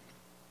benefit.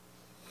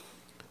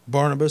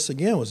 Barnabas,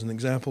 again, was an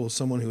example of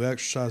someone who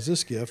exercised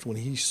this gift when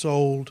he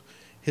sold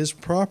his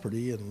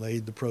property and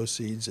laid the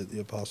proceeds at the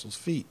apostles'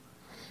 feet.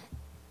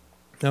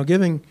 Now,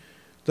 giving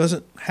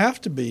doesn't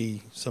have to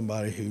be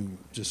somebody who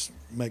just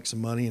makes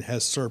some money and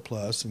has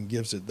surplus and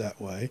gives it that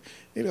way.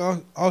 It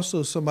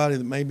also somebody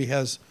that maybe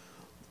has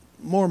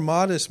more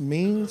modest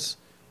means,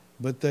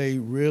 but they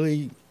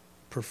really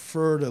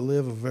prefer to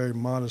live a very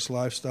modest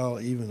lifestyle,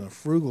 even a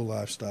frugal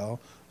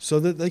lifestyle, so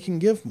that they can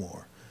give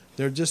more.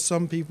 There are just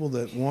some people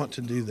that want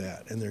to do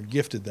that, and they're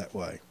gifted that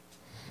way.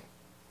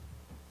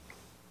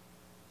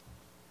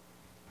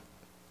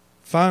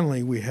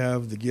 Finally, we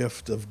have the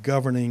gift of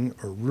governing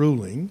or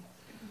ruling.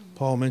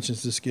 Paul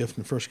mentions this gift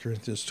in 1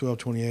 Corinthians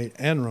 12:28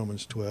 and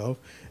Romans 12.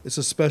 It's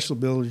a special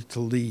ability to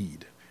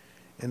lead.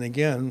 And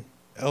again,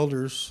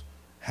 elders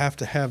have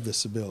to have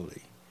this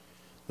ability.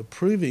 The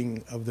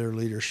proving of their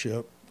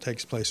leadership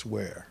takes place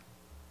where?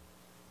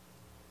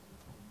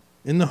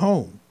 In the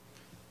home.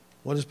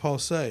 What does Paul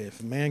say? If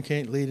a man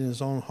can't lead in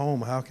his own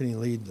home, how can he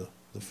lead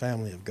the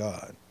family of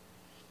God?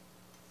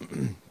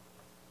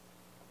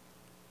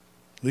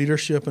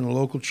 Leadership in a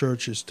local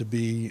church is to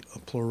be a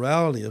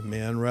plurality of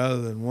men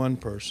rather than one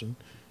person.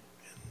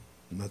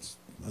 And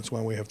that's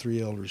why we have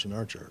 3 elders in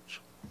our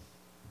church.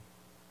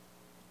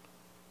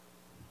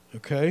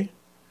 Okay?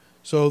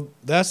 So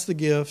that's the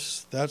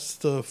gifts. That's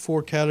the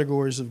 4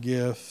 categories of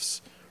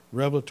gifts: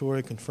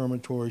 revelatory,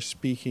 confirmatory,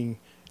 speaking,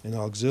 and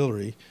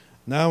auxiliary.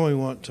 Now we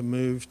want to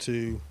move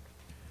to,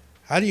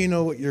 how do you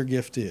know what your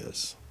gift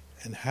is,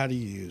 and how do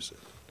you use it?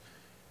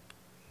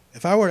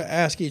 If I were to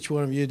ask each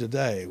one of you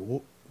today,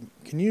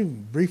 can you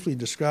briefly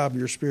describe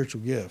your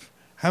spiritual gift?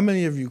 How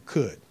many of you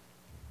could?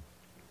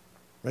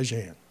 Raise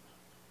your hand.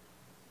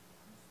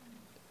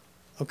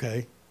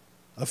 Okay,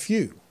 a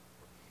few.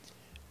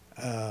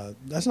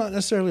 That's not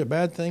necessarily a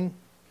bad thing,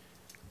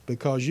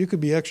 because you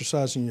could be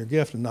exercising your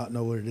gift and not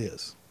know what it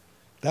is.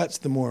 That's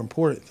the more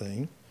important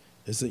thing,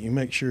 is that you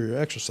make sure you're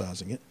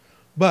exercising it.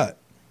 But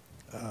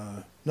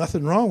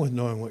nothing wrong with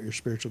knowing what your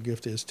spiritual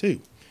gift is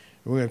too.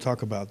 And we're going to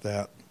talk about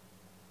that.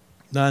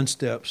 9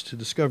 steps to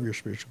discover your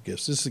spiritual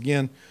gifts. This is,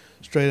 again,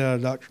 straight out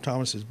of Dr.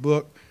 Thomas's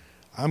book.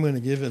 I'm going to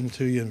give them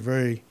to you in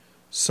very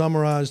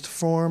summarized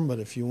form, but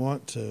if you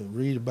want to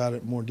read about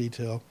it in more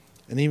detail,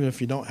 and even if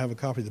you don't have a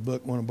copy of the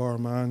book, want to borrow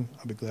mine,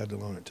 I'll be glad to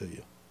loan it to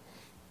you.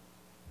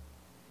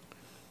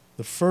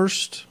 The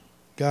first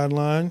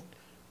guideline: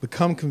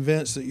 become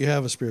convinced that you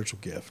have a spiritual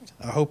gift.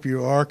 I hope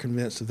you are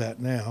convinced of that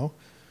now.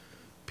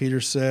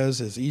 Peter says,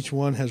 as each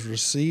one has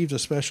received a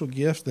special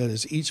gift, that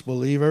is, each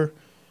believer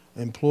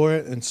employ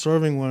it in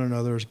serving one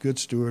another as good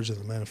stewards of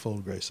the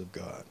manifold grace of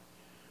God.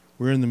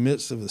 We're in the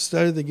midst of the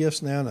study of the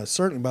gifts now, and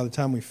certainly by the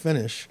time we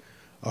finish,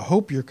 I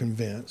hope you're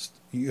convinced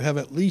you have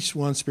at least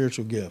one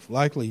spiritual gift,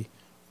 likely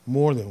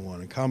more than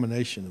one, a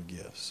combination of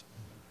gifts.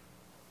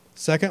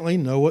 Secondly,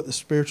 know what the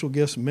spiritual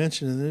gifts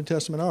mentioned in the New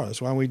Testament are.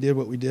 That's why we did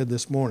what we did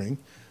this morning,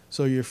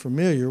 so you're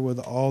familiar with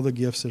all the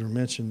gifts that are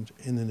mentioned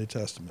in the New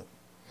Testament.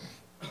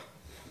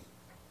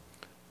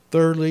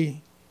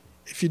 Thirdly,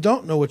 if you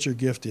don't know what your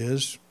gift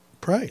is,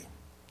 pray.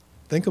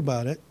 Think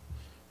about it.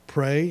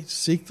 Pray,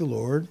 seek the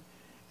Lord,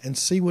 and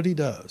see what he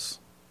does.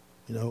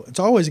 You know, it's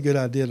always a good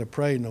idea to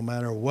pray no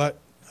matter what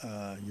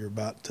you're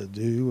about to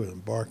do and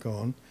embark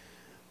on.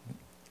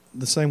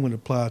 The same would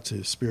apply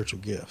to spiritual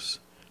gifts.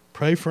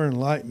 Pray for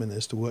enlightenment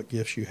as to what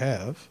gifts you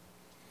have.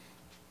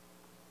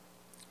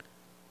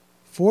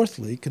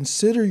 Fourthly,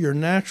 consider your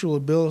natural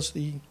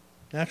abilities,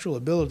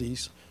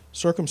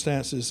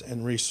 circumstances,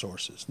 and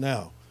resources.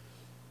 Now,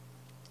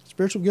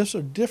 spiritual gifts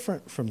are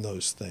different from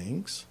those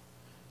things,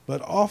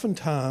 but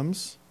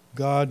oftentimes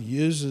God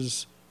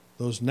uses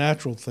those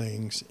natural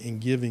things in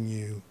giving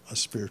you a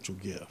spiritual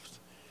gift.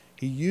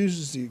 He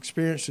uses the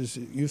experiences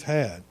that you've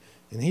had,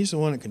 and he's the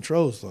one that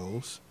controls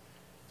those,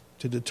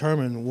 to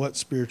determine what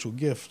spiritual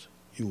gift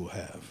you will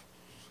have.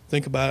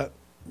 Think about it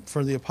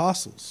for the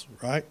apostles,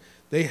 right?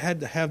 They had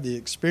to have the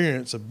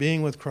experience of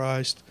being with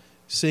Christ,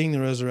 seeing the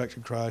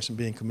resurrected Christ, and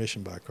being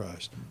commissioned by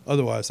Christ.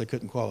 Otherwise, they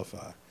couldn't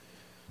qualify.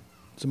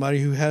 Somebody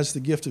who has the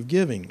gift of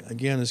giving,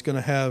 again, is going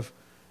to have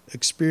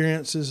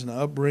experiences and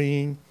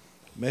upbringing,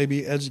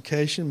 maybe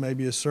education,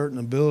 maybe a certain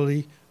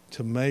ability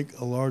to make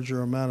a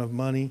larger amount of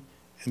money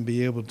and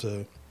be able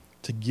to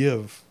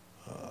give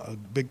a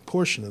big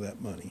portion of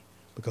that money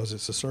because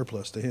it's a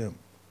surplus to him.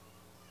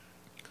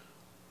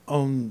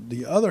 On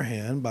the other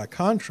hand, by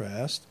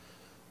contrast,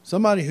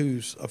 somebody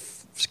who's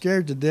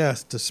scared to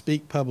death to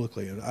speak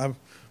publicly, and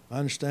my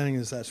understanding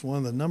is that's one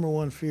of the number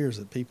one fears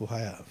that people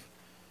have.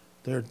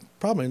 They're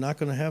probably not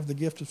going to have the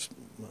gift of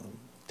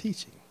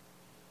teaching,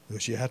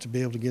 because you have to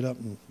be able to get up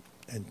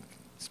and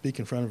speak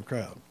in front of a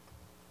crowd.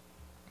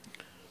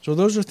 So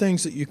those are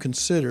things that you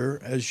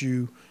consider as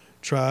you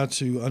try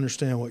to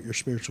understand what your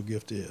spiritual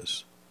gift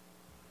is.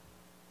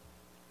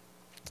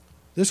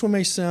 This one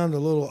may sound a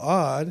little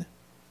odd,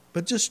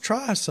 but just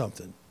try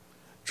something.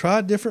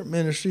 Try different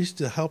ministries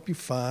to help you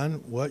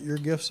find what your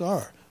gifts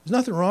are. There's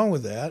nothing wrong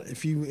with that.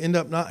 If you end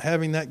up not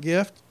having that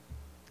gift,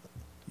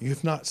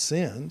 you've not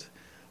sinned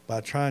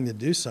by trying to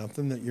do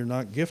something that you're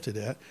not gifted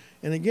at.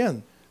 And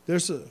again,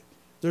 there's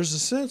a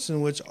sense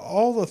in which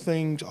all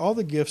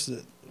the gifts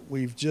that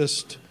we've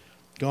just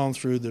gone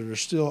through that are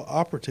still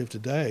operative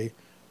today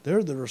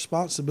They're the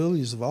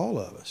responsibilities of all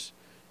of us.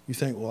 You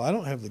think, well, I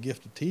don't have the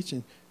gift of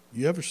teaching.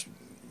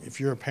 If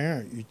you're a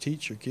parent, you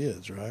teach your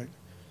kids, right?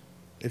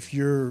 If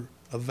you're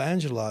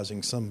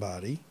evangelizing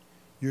somebody,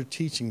 you're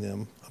teaching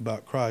them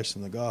about Christ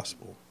and the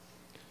gospel.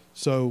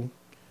 So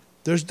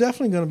there's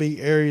definitely going to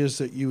be areas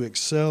that you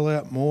excel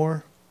at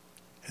more,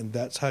 and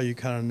that's how you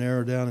kind of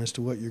narrow down as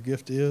to what your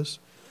gift is.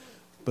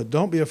 But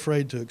don't be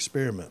afraid to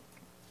experiment,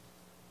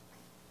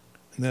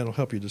 and that'll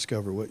help you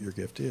discover what your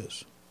gift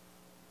is.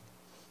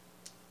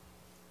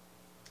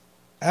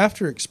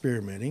 After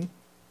experimenting,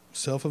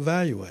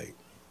 self-evaluate.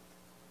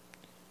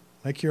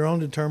 Make your own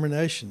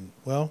determination.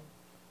 Well,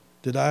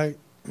 did I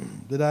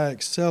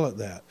excel at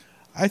that?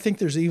 I think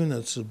there's even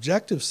a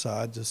subjective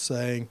side to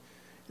saying,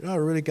 I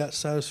really got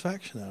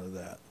satisfaction out of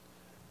that.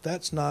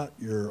 That's not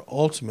your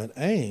ultimate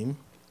aim.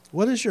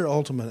 What is your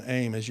ultimate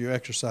aim as you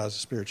exercise a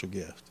spiritual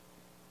gift?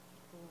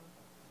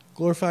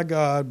 Glorify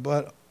God,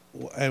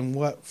 and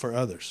what for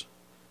others?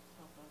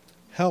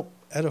 Help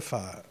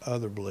edify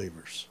other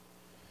believers.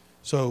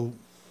 So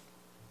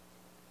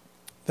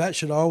that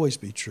should always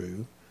be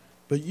true,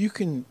 but you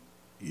can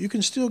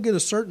still get a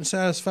certain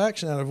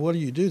satisfaction out of what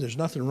you do. There's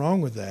nothing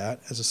wrong with that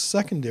as a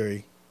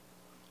secondary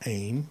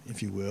aim,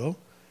 if you will,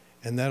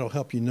 and that'll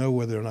help you know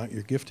whether or not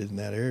you're gifted in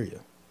that area.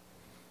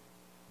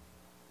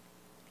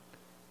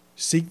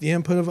 Seek the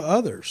input of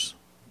others,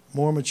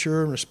 more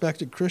mature and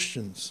respected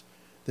Christians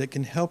that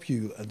can help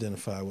you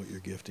identify what your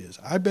gift is.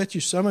 I bet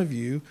you some of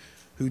you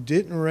who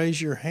didn't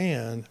raise your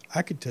hand,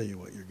 I could tell you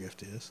what your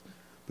gift is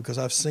because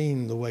I've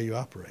seen the way you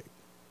operate.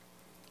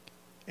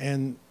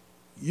 And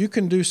you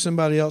can do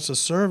somebody else a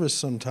service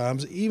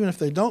sometimes, even if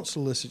they don't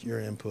solicit your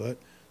input,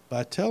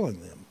 by telling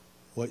them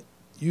what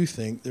you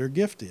think their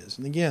gift is.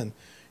 And again,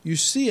 you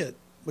see it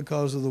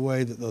because of the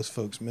way that those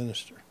folks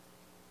minister.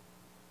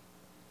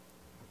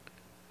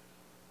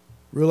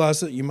 Realize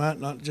that you might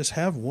not just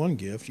have one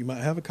gift, you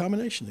might have a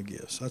combination of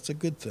gifts. That's a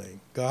good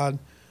thing. God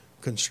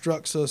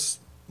constructs us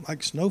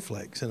like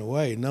snowflakes in a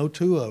way. No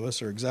two of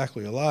us are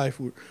exactly alike.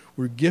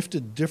 We're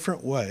gifted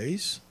different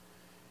ways,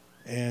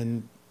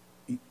 and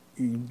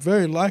you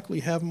very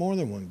likely have more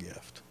than one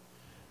gift.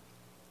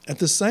 At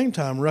the same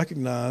time,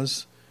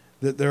 recognize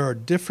that there are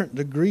different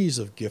degrees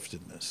of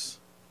giftedness.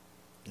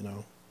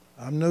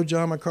 I'm no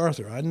John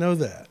MacArthur. I know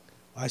that.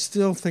 I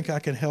still think I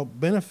can help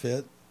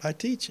benefit by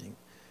teaching.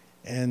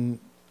 And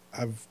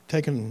I've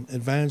taken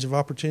advantage of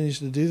opportunities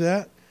to do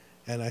that,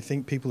 and I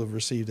think people have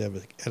received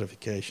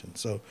edification.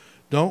 So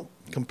don't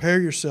compare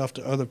yourself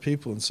to other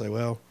people and say,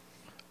 well,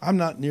 I'm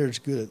not near as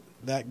good at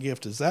that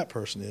gift as that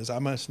person is. I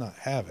must not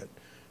have it.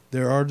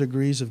 There are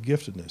degrees of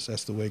giftedness.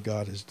 That's the way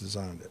God has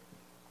designed it.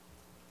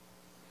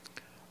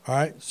 All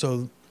right,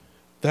 so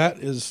that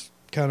is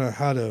kind of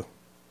how to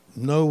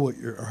know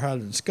or how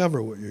to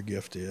discover what your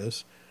gift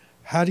is.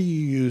 How do you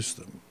use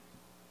them?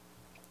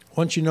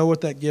 Once you know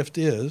what that gift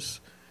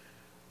is,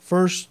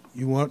 first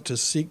you want to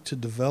seek to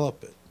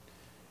develop it.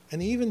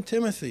 And even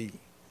Timothy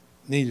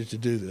needed to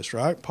do this,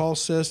 right? Paul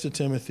says to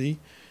Timothy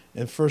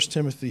in 1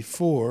 Timothy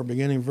 4,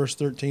 beginning verse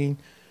 13,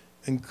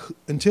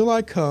 until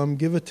I come,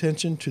 give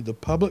attention to the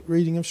public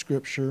reading of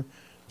Scripture,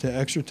 to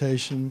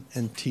exhortation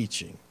and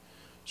teaching.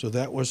 So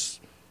that was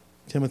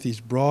Timothy's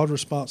broad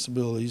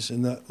responsibilities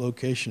in that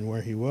location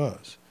where he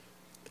was.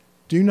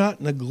 Do not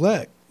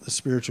neglect the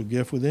spiritual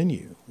gift within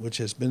you, which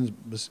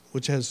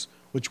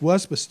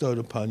was bestowed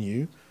upon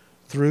you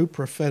through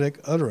prophetic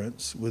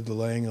utterance with the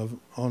laying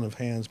on of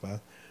hands by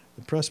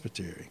the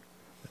presbytery.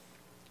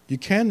 You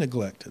can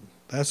neglect it.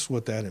 That's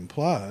what that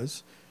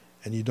implies,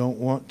 and you don't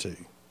want to.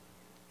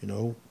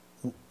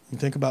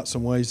 Think about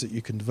some ways that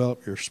you can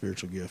develop your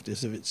spiritual gift.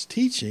 If it's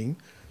teaching,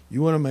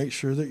 you want to make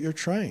sure that you're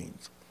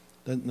trained.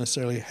 Doesn't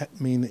necessarily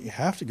mean that you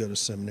have to go to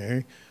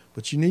seminary,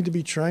 but you need to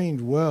be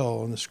trained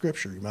well in the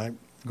Scripture. You might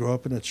grow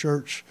up in a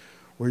church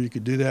where you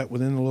could do that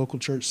within the local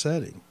church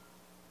setting.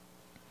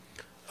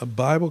 A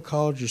Bible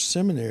college or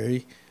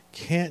seminary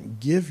can't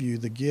give you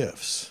the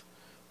gifts,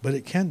 but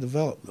it can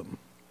develop them.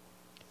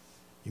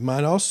 You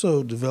might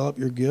also develop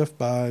your gift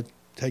by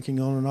taking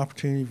on an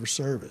opportunity for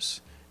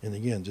service. And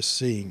again, just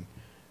seeing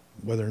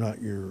whether or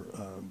not you're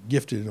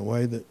gifted in a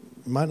way that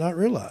you might not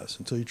realize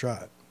until you try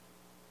it.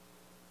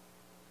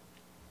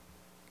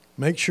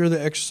 Make sure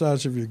the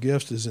exercise of your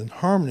gifts is in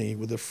harmony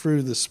with the fruit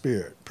of the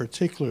Spirit,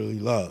 particularly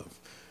love.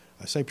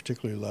 I say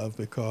particularly love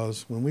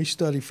because when we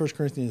study 1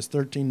 Corinthians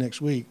 13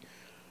 next week,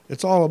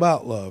 it's all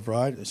about love,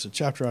 right? It's a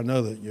chapter I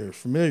know that you're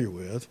familiar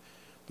with.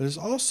 But it's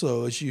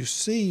also, as you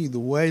see the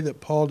way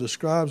that Paul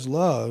describes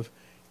love,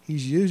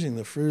 he's using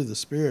the fruit of the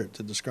Spirit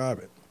to describe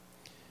it.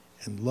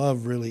 And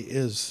love really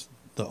is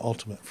the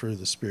ultimate fruit of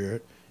the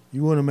Spirit.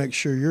 You want to make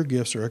sure your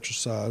gifts are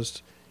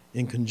exercised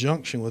in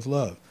conjunction with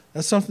love.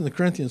 That's something the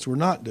Corinthians were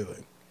not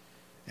doing.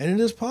 And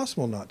it is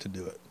possible not to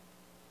do it.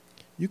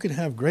 You can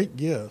have great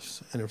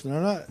gifts, and if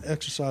they're not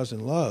exercised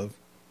in love,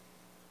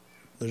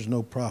 there's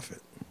no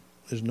profit.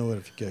 There's no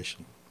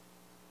edification.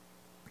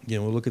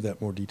 Again, we'll look at that in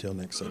more detail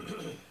next Sunday.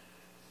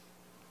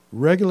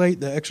 Regulate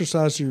the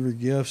exercise of your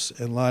gifts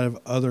in light of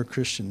other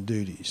Christian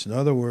duties. In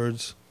other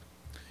words,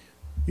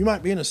 You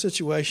might be in a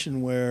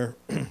situation where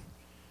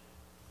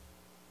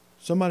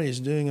somebody is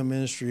doing a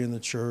ministry in the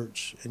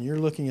church, and you're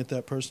looking at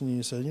that person and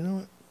you say, you know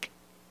what?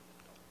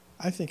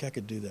 I think I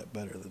could do that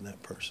better than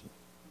that person.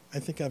 I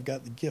think I've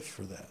got the gift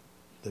for that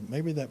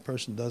maybe that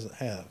person doesn't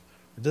have,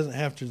 or doesn't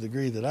have to the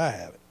degree that I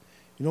have it.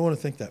 You don't want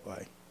to think that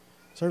way.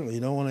 Certainly,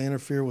 you don't want to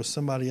interfere with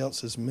somebody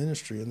else's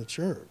ministry in the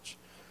church.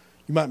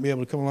 You might be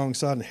able to come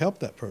alongside and help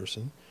that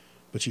person,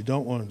 but you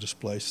don't want to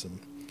displace them.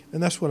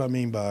 And that's what I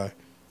mean by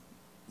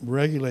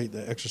regulate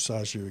the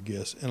exercise of your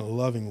gifts in a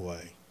loving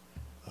way,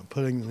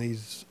 putting the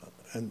needs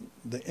and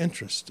the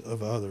interest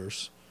of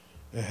others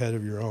ahead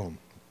of your own.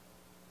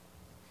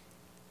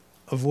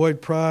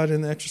 Avoid pride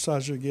in the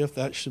exercise of your gift.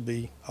 That should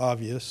be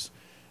obvious.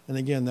 And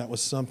again, that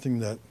was something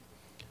that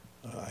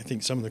I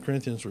think some of the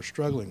Corinthians were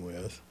struggling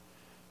with.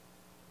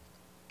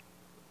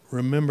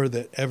 Remember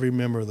that every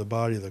member of the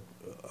body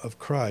of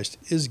Christ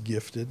is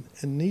gifted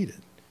and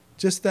needed.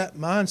 Just that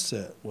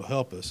mindset will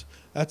help us.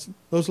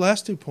 Those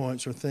last 2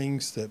 points are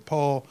things that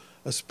Paul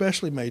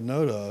especially made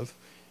note of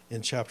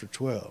in chapter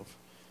 12.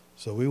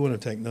 So we want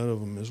to take note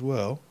of them as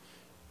well.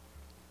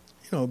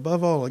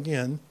 Above all,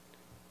 again,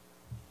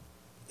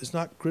 it's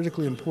not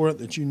critically important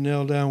that you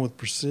nail down with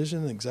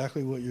precision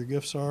exactly what your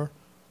gifts are.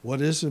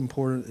 What is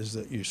important is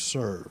that you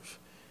serve.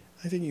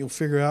 I think you'll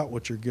figure out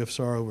what your gifts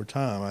are over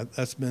time.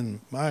 That's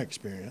been my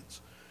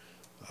experience.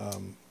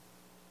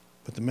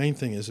 But the main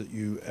thing is that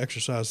you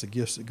exercise the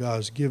gifts that God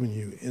has given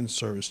you in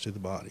service to the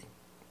body.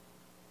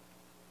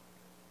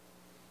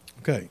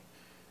 Okay.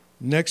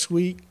 Next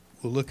week,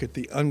 we'll look at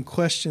the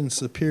unquestioned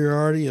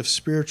superiority of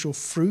spiritual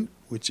fruit,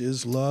 which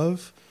is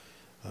love.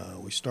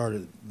 We start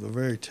at the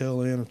very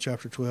tail end of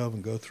chapter 12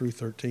 and go through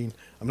 13.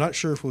 I'm not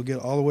sure if we'll get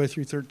all the way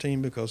through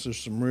 13 because there's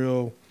some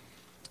real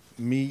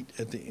meat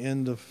at the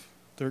end of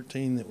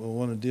 13 that we'll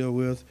want to deal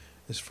with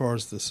as far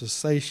as the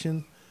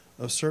cessation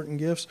of certain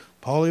gifts.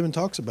 Paul even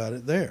talks about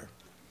it there.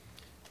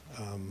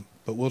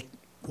 But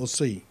we'll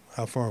see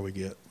how far we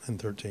get in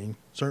 13.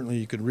 Certainly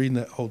you could read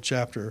that whole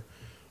chapter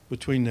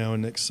between now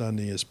and next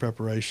Sunday as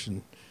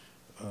preparation.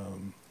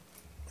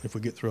 If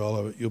we get through all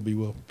of it, you'll be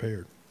well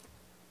prepared.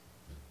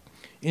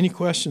 Any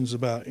questions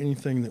about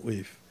anything that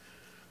we've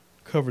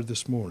covered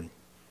this morning?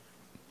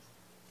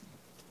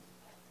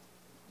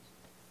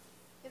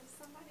 If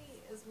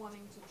somebody is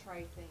wanting to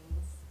try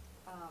things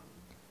to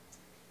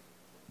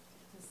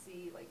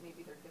see, like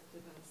maybe they're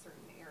gifted in a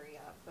certain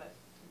area, but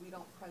we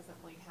don't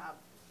presently have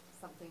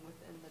something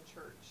within the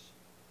church,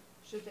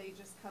 should they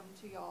just come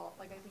to y'all?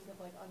 Like I think of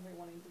like Andre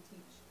wanting to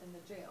teach in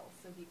the jail,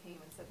 so he came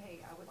and said,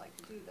 "Hey, I would like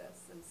to do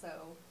this," and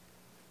so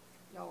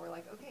y'all were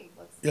like, "Okay,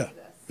 let's do this."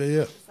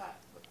 Yeah. Is that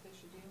what they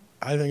should do?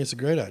 I think it's a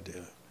great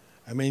idea.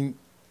 I mean,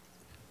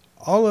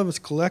 all of us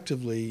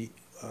collectively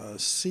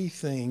see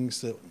things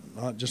that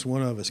not just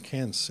one of us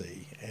can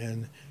see.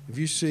 And if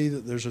you see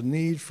that there's a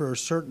need for a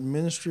certain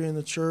ministry in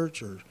the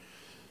church, or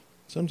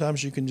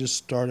sometimes you can just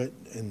start it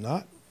and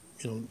not,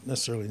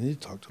 necessarily need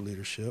to talk to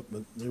leadership,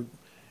 but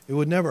it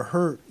would never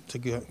hurt to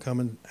come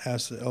and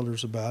ask the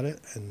elders about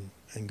it and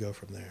go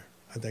from there.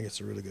 I think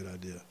it's a really good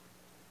idea.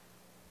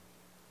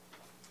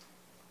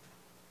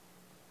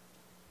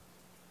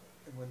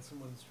 And when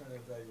someone's trying to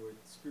evaluate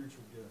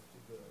spiritual gift,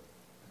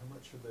 how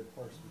much should they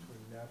parse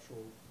between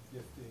natural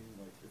gifting,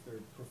 like if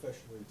they're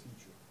professionally a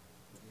teacher,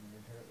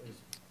 inherently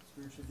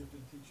spiritually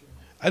gifted teaching?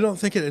 I don't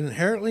think it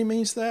inherently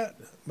means that,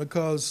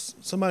 because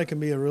somebody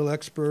can be a real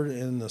expert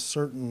in a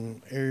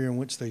certain area in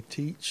which they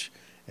teach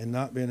and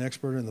not be an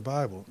expert in the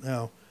Bible.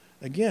 Now,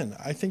 again,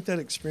 I think that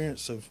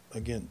experience of,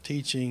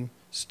 teaching,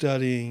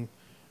 studying,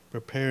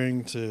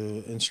 preparing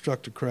to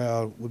instruct a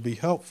crowd would be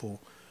helpful,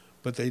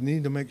 but they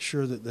need to make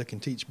sure that they can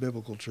teach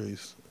biblical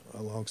truth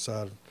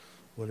alongside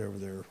whatever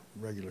their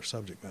regular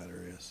subject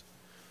matter is.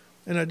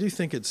 And I do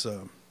think it's,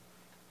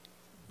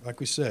 like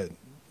we said,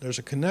 there's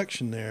a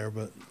connection there,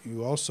 but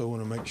you also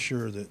want to make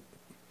sure that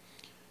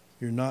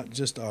you're not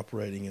just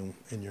operating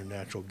in your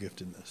natural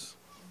giftedness.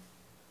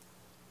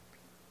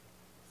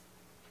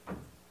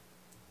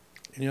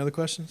 Any other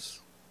questions?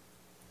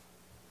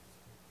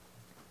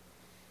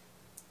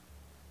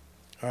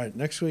 All right,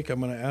 next week I'm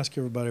going to ask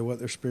everybody what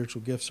their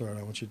spiritual gifts are, and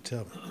I want you to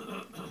tell me.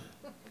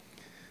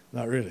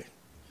 Not really.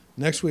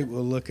 Next week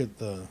we'll look at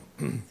the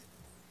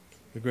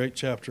great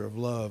chapter of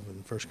love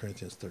in 1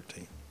 Corinthians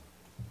 13.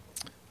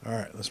 All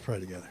right, let's pray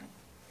together.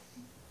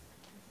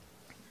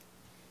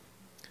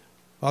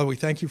 Father, we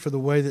thank you for the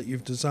way that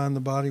you've designed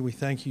the body. We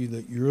thank you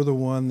that you're the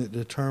one that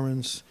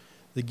determines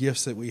the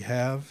gifts that we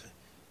have,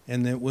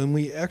 and that when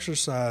we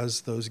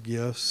exercise those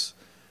gifts,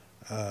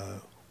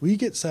 we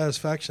get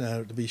satisfaction out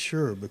of it, to be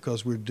sure,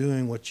 because we're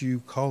doing what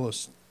you call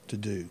us to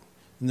do.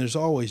 And there's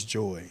always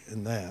joy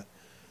in that.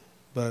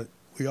 But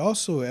we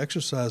also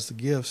exercise the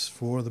gifts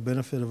for the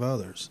benefit of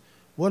others.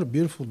 What a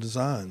beautiful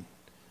design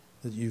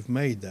that you've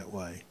made that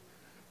way.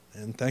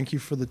 And thank you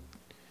for the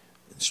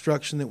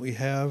instruction that we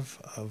have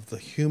of the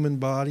human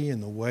body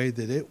and the way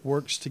that it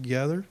works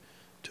together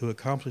to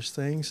accomplish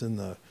things, and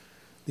the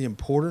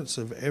importance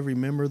of every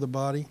member of the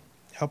body.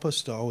 Help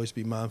us to always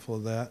be mindful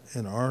of that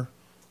in our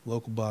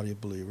local body of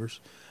believers.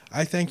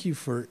 I thank you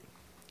for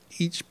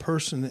each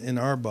person in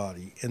our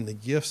body and the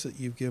gifts that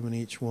you've given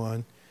each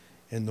one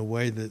and the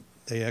way that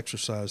they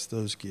exercise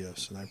those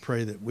gifts. And I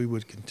pray that we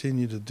would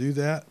continue to do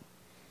that,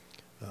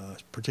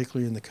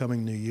 particularly in the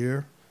coming new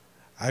year.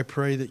 I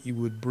pray that you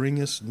would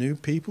bring us new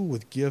people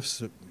with gifts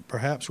that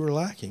perhaps we're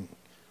lacking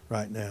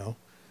right now,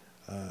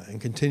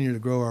 and continue to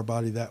grow our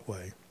body that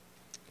way.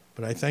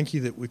 But I thank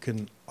you that we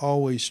can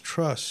always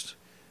trust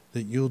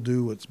that you'll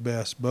do what's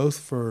best, both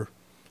for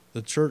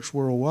the church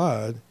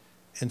worldwide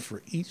and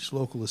for each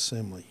local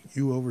assembly.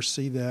 You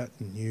oversee that,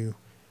 and you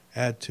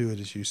add to it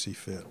as you see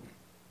fit.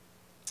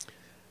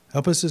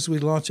 Help us as we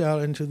launch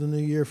out into the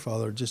new year,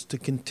 Father, just to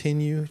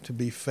continue to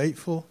be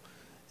faithful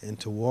and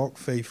to walk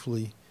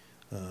faithfully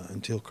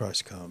until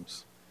Christ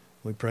comes.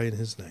 We pray in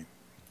his name.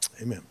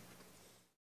 Amen.